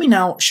 So let me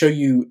now show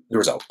you the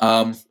result.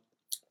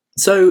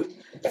 So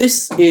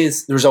this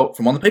is the result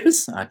from one of the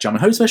papers, John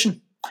and Ho's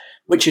version,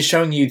 which is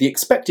showing you the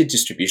expected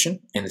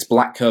distribution in this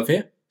black curve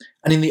here,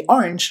 and in the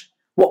orange,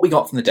 what we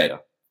got from the data.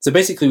 So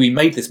basically, we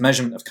made this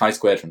measurement of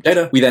chi-squared from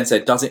data. We then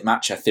said, does it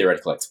match our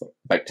theoretical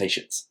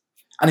expectations?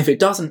 And if it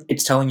doesn't,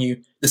 it's telling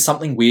you there's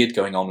something weird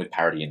going on with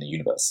parity in the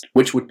universe,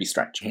 which would be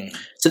strange.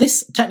 So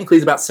this technically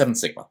is about 7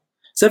 sigma.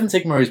 7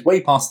 sigma is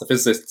way past the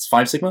physicists'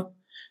 5 sigma.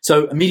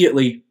 So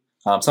immediately,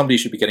 somebody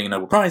should be getting a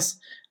Nobel Prize,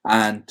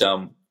 and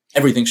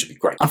everything should be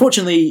great.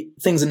 Unfortunately,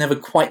 things are never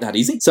quite that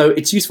easy. So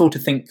it's useful to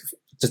think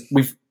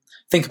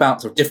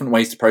about sort of different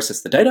ways to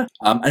process the data.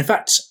 And in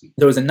fact,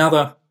 there was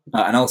another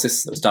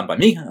analysis that was done by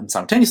me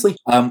simultaneously,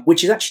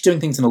 which is actually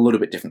doing things in a little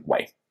bit different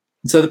way.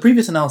 So the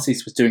previous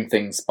analysis was doing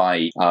things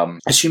by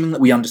assuming that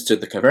we understood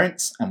the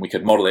covariance and we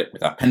could model it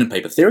with our pen and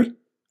paper theory,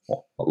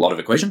 or a lot of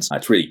equations.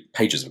 It's really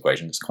pages of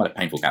equations. It's quite a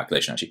painful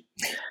calculation, actually.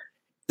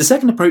 The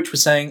second approach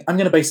was saying, I'm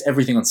going to base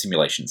everything on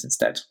simulations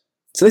instead.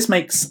 So this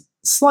makes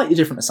slightly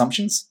different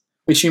assumptions.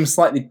 We assume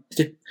slightly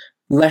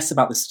less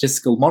about the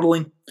statistical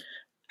modeling.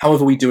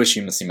 However, we do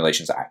assume the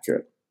simulations are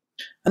accurate.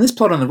 And this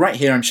plot on the right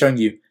here, I'm showing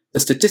you the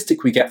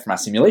statistic we get from our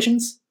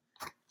simulations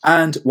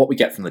and what we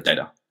get from the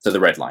data, so the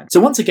red line. So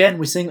once again,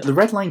 we're seeing that the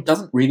red line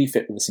doesn't really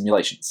fit with the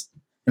simulations.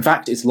 In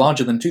fact, it's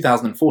larger than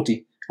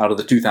 2040 out of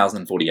the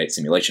 2048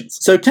 simulations.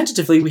 So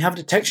tentatively, we have a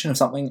detection of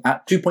something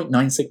at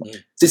 2.9 sigma.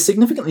 This is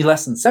significantly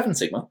less than 7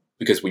 sigma,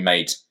 because we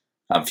made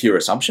fewer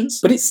assumptions,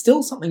 but it's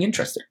still something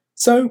interesting.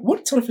 So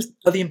what sort of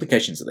are the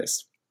implications of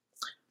this?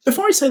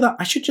 Before I say that,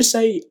 I should just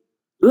say,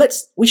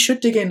 we should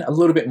dig in a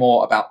little bit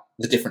more about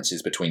the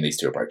differences between these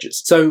two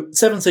approaches. So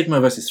 7 sigma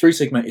versus 3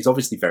 sigma is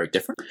obviously very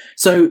different.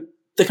 So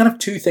the kind of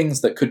two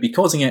things that could be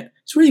causing it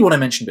is really what I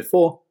mentioned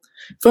before.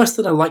 First,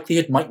 that a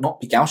likelihood might not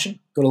be Gaussian.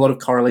 Got a lot of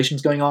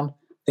correlations going on.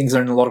 Things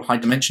are in a lot of high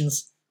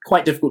dimensions.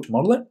 Quite difficult to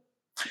model it.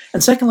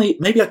 And secondly,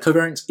 maybe our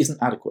covariance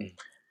isn't adequate.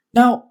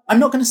 Now, I'm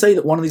not going to say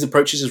that one of these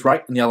approaches is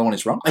right and the other one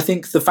is wrong. I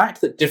think the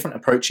fact that different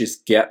approaches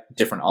get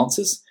different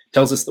answers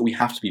tells us that we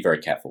have to be very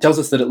careful. Tells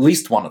us that at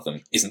least one of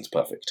them isn't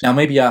perfect. Now,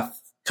 maybe our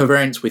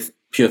covariance with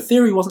pure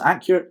theory wasn't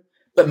accurate,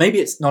 but maybe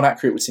it's not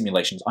accurate with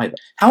simulations either.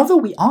 However,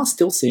 we are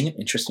still seeing an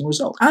interesting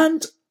result.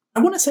 And I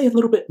want to say a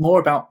little bit more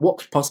about what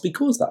could possibly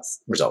cause that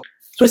result.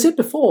 So I said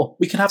before,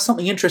 we can have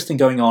something interesting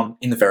going on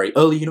in the very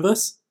early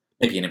universe,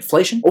 maybe an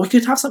inflation, or we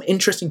could have some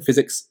interesting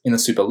physics in the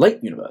super late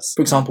universe,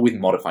 for example with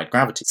modified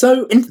gravity.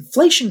 So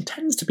inflation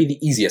tends to be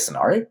the easier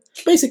scenario,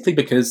 basically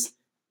because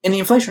in the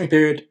inflationary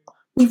period,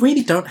 we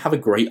really don't have a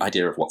great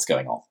idea of what's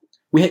going on.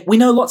 We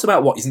know lots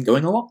about what isn't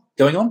going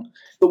on,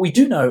 but we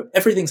do know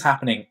everything's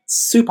happening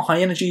super high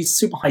energies,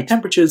 super high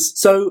temperatures,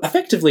 so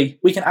effectively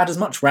we can add as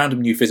much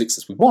random new physics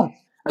as we want.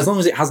 As long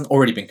as it hasn't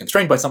already been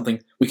constrained by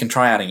something, we can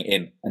try adding it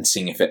in and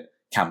seeing if it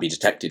can be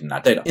detected in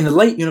our data. In the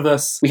late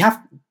universe, we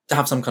have to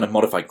have some kind of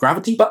modified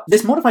gravity, but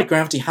this modified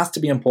gravity has to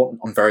be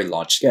important on very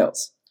large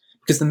scales,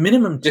 because the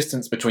minimum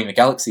distance between the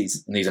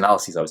galaxies in these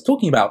analyses I was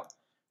talking about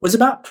was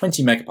about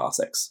 20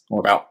 megaparsecs, or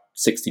about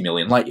 60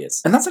 million light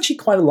years. And that's actually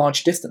quite a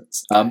large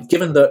distance,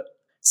 given that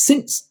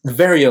since the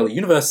very early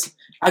universe,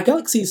 our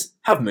galaxies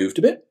have moved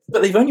a bit,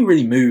 but they've only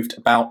really moved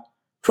about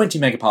 20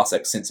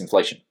 megaparsecs since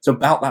inflation, so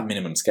about that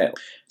minimum scale.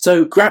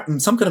 So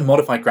some kind of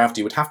modified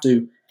gravity would have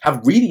to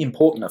have really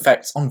important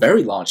effects on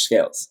very large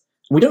scales.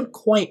 We don't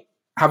quite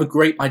have a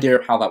great idea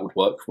of how that would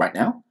work right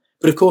now,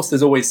 but of course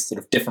there's always sort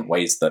of different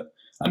ways that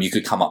you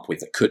could come up with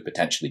that could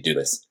potentially do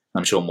this.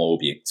 I'm sure more will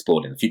be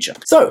explored in the future.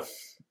 So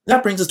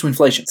that brings us to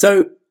inflation.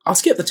 So I'll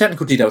skip the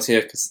technical details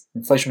here because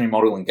inflationary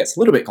modeling gets a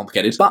little bit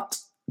complicated, but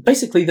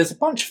basically there's a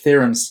bunch of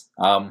theorems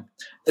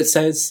that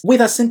says with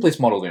our simplest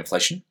model of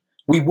inflation,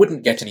 we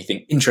wouldn't get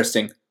anything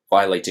interesting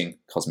violating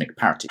cosmic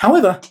parity.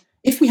 However,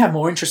 if we have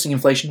more interesting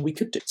inflation, we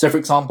could do. So for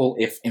example,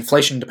 if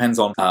inflation depends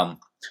on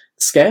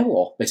scale,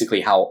 or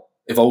basically how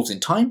it evolves in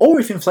time, or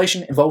if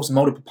inflation involves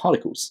multiple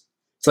particles.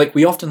 So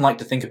we often like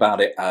to think about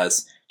it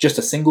as just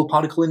a single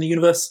particle in the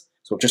universe,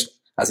 so just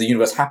as the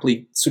universe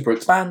happily super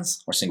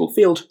expands, or a single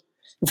field.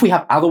 If we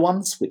have other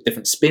ones with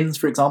different spins,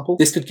 for example,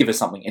 this could give us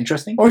something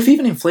interesting. Or if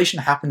even inflation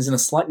happens in a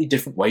slightly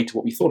different way to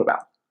what we thought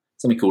about,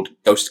 something called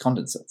ghost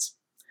condensates.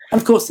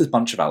 And of course, there's a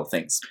bunch of other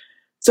things.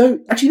 So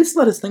actually, this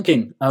led us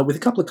thinking with a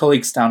couple of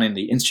colleagues down in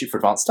the Institute for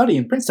Advanced Study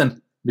in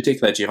Princeton in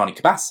particular Giovanni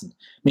Cabas and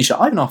Misha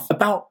Ivanov,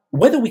 about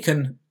whether we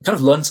can kind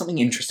of learn something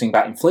interesting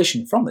about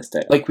inflation from this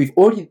data. Like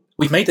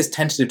we've made this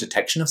tentative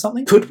detection of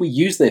something. Could we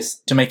use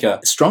this to make a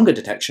stronger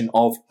detection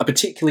of a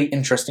particularly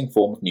interesting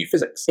form of new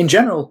physics? In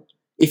general,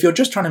 if you're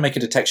just trying to make a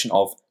detection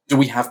of, do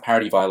we have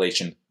parity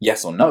violation,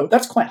 yes or no,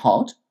 that's quite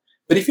hard.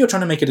 But if you're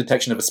trying to make a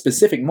detection of a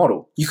specific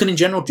model, you can in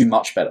general do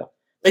much better.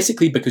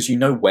 Basically because you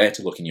know where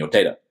to look in your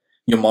data.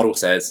 Your model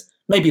says,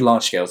 maybe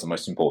large scales are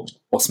most important,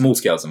 or small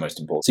scales are most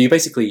important. So you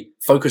basically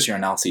focus your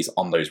analyses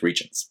on those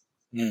regions.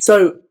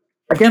 So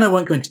again, I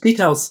won't go into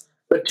details,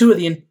 but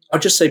I'll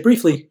just say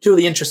briefly, two of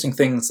the interesting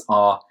things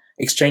are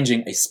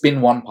exchanging a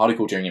spin 1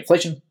 particle during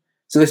inflation.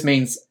 So this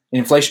means in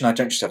inflation, I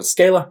don't just have a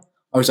scalar,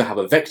 I also have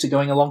a vector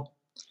going along.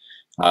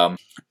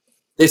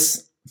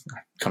 This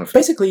kind of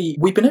basically,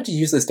 we've been able to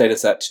use this data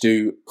set to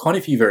do quite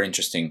a few very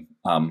interesting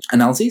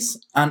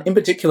analyses, and in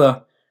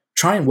particular,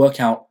 try and work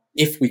out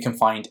if we can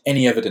find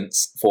any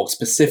evidence for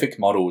specific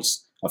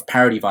models of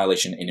parity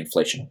violation in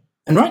inflation.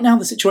 And right now,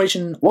 the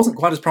situation wasn't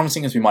quite as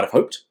promising as we might have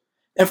hoped.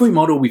 Every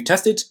model we've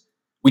tested,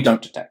 we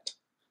don't detect.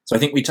 So I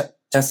think we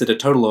tested a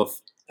total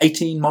of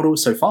 18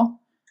 models so far,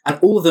 and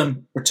all of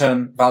them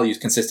return values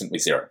consistently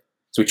 0.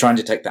 So we try and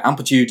detect the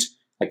amplitude,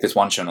 like this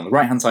one shown on the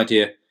right-hand side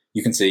here.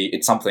 You can see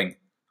it's something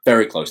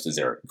very close to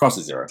 0,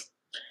 crosses 0.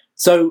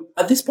 So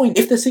at this point,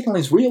 if the signal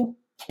is real,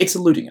 it's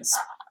eluding us.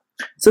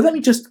 So let me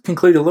just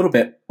conclude a little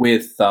bit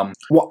with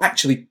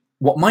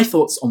what my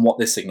thoughts on what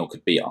this signal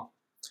could be are.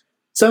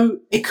 So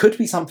it could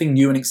be something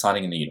new and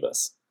exciting in the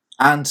universe.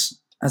 And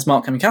as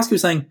Mark Kamikowski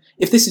was saying,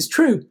 if this is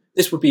true,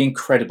 this would be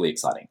incredibly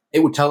exciting.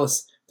 It would tell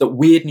us that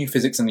weird new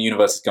physics in the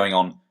universe is going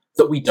on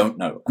that we don't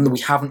know and that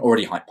we haven't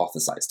already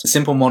hypothesized. The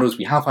simple models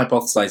we have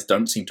hypothesized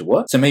don't seem to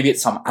work. So maybe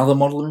it's some other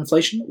model of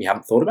inflation that we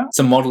haven't thought about,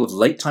 some model of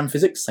late-time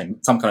physics, some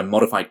kind of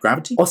modified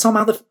gravity, or some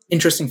other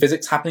interesting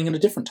physics happening at a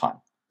different time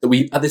that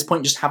we, at this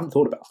point, just haven't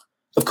thought about.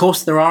 Of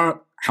course, there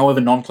are,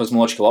 however,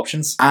 non-cosmological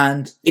options,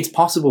 and it's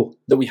possible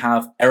that we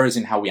have errors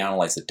in how we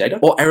analyze the data,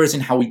 or errors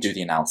in how we do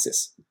the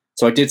analysis.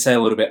 So I did say a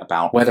little bit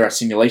about whether our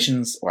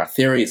simulations or our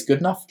theory is good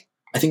enough.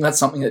 I think that's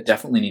something that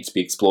definitely needs to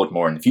be explored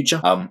more in the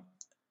future.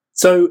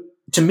 So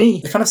to me,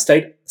 the kind of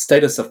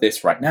status of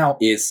this right now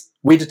is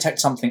we're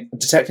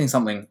detecting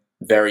something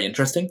very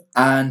interesting,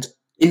 and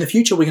in the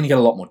future, we're going to get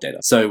a lot more data.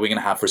 So we're going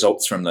to have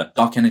results from the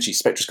Dark Energy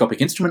Spectroscopic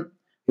Instrument,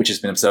 which has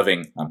been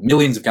observing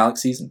millions of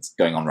galaxies and it's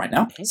going on right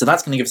now. So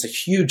that's going to give us a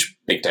huge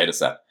big data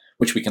set,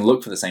 which we can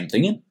look for the same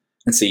thing in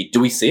and see, do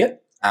we see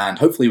it? And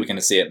hopefully we're going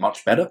to see it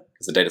much better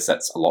because the data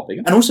set's a lot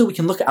bigger. And also we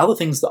can look at other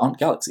things that aren't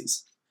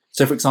galaxies.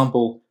 So for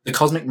example, the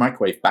cosmic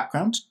microwave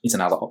background is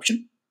another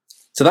option.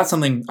 So that's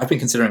something I've been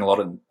considering a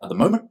lot at the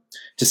moment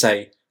to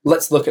say,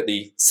 let's look at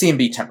the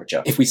CMB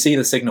temperature. If we see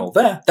the signal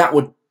there, that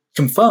would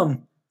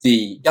confirm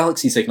the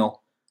galaxy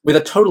signal with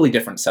a totally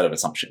different set of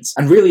assumptions.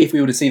 And really, if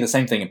we were to see the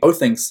same thing in both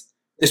things,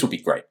 this would be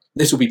great.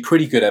 This would be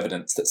pretty good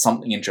evidence that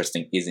something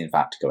interesting is in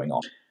fact going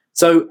on.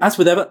 So as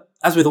with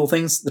all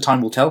things, the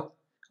time will tell.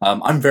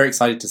 I'm very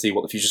excited to see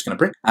what the future's going to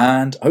bring,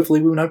 and hopefully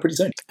we will know pretty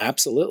soon.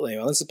 Absolutely.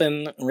 Well, this has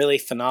been really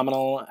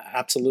phenomenal,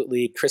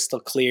 absolutely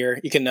crystal clear.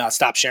 You can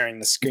stop sharing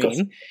the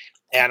screen.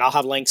 And I'll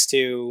have links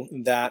to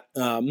that,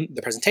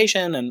 the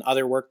presentation and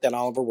other work that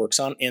Oliver works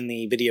on in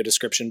the video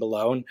description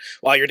below. And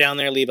while you're down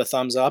there, leave a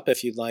thumbs up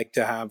if you'd like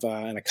to have,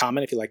 and a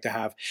comment if you'd like to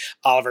have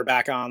Oliver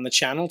back on the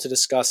channel to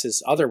discuss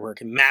his other work,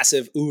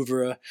 massive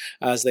oeuvre,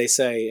 as they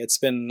say. It's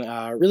been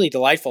really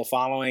delightful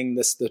following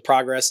the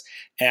progress,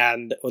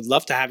 and would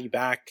love to have you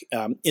back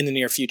in the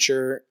near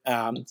future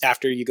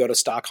after you go to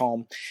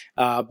Stockholm.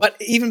 But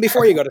even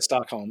before you go to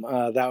Stockholm,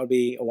 that would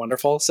be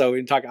wonderful. So we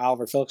can talk to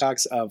Oliver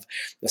Philcox of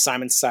the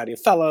Simon Society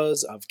of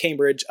Fellows, of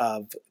Cambridge,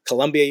 of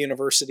Columbia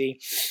University,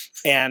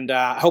 and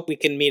I hope we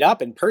can meet up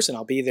in person.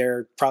 I'll be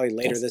there probably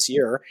later this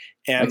year,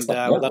 and would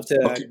love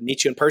to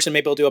meet you in person.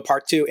 Maybe we'll do a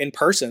part 2 in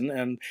person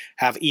and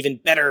have even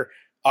better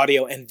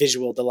audio and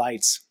visual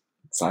delights.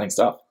 Exciting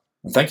stuff.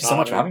 And thank you so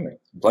much for having me.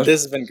 Pleasure.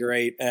 This has been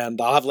great,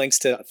 and I'll have links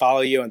to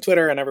follow you on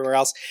Twitter and everywhere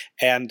else.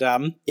 And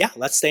yeah,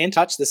 let's stay in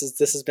touch. This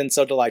has been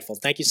so delightful.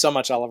 Thank you so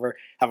much, Oliver.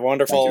 Have a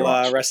wonderful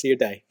rest of your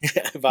day.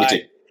 Bye. You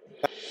too.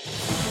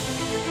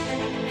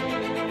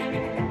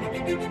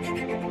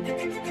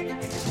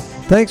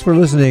 Thanks for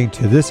listening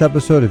to this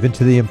episode of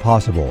Into the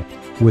Impossible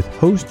with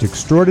host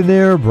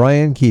extraordinaire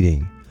Brian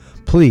Keating.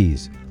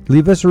 Please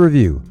leave us a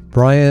review.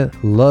 Brian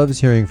loves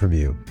hearing from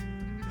you.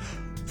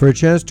 For a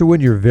chance to win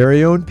your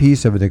very own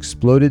piece of an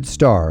exploded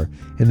star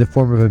in the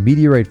form of a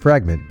meteorite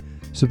fragment,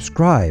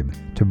 subscribe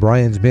to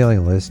Brian's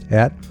mailing list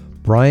at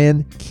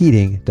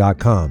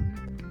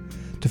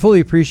briankeating.com. To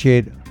fully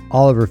appreciate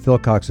Oliver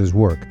Philcox's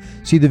work,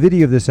 see the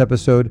video of this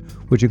episode,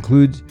 which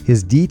includes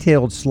his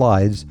detailed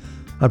slides,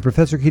 on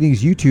Professor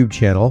Keating's YouTube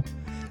channel,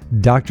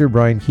 Dr.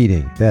 Brian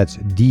Keating. That's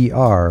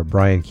Dr.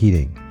 Brian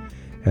Keating.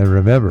 And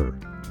remember,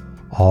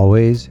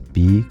 always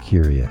be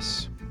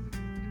curious.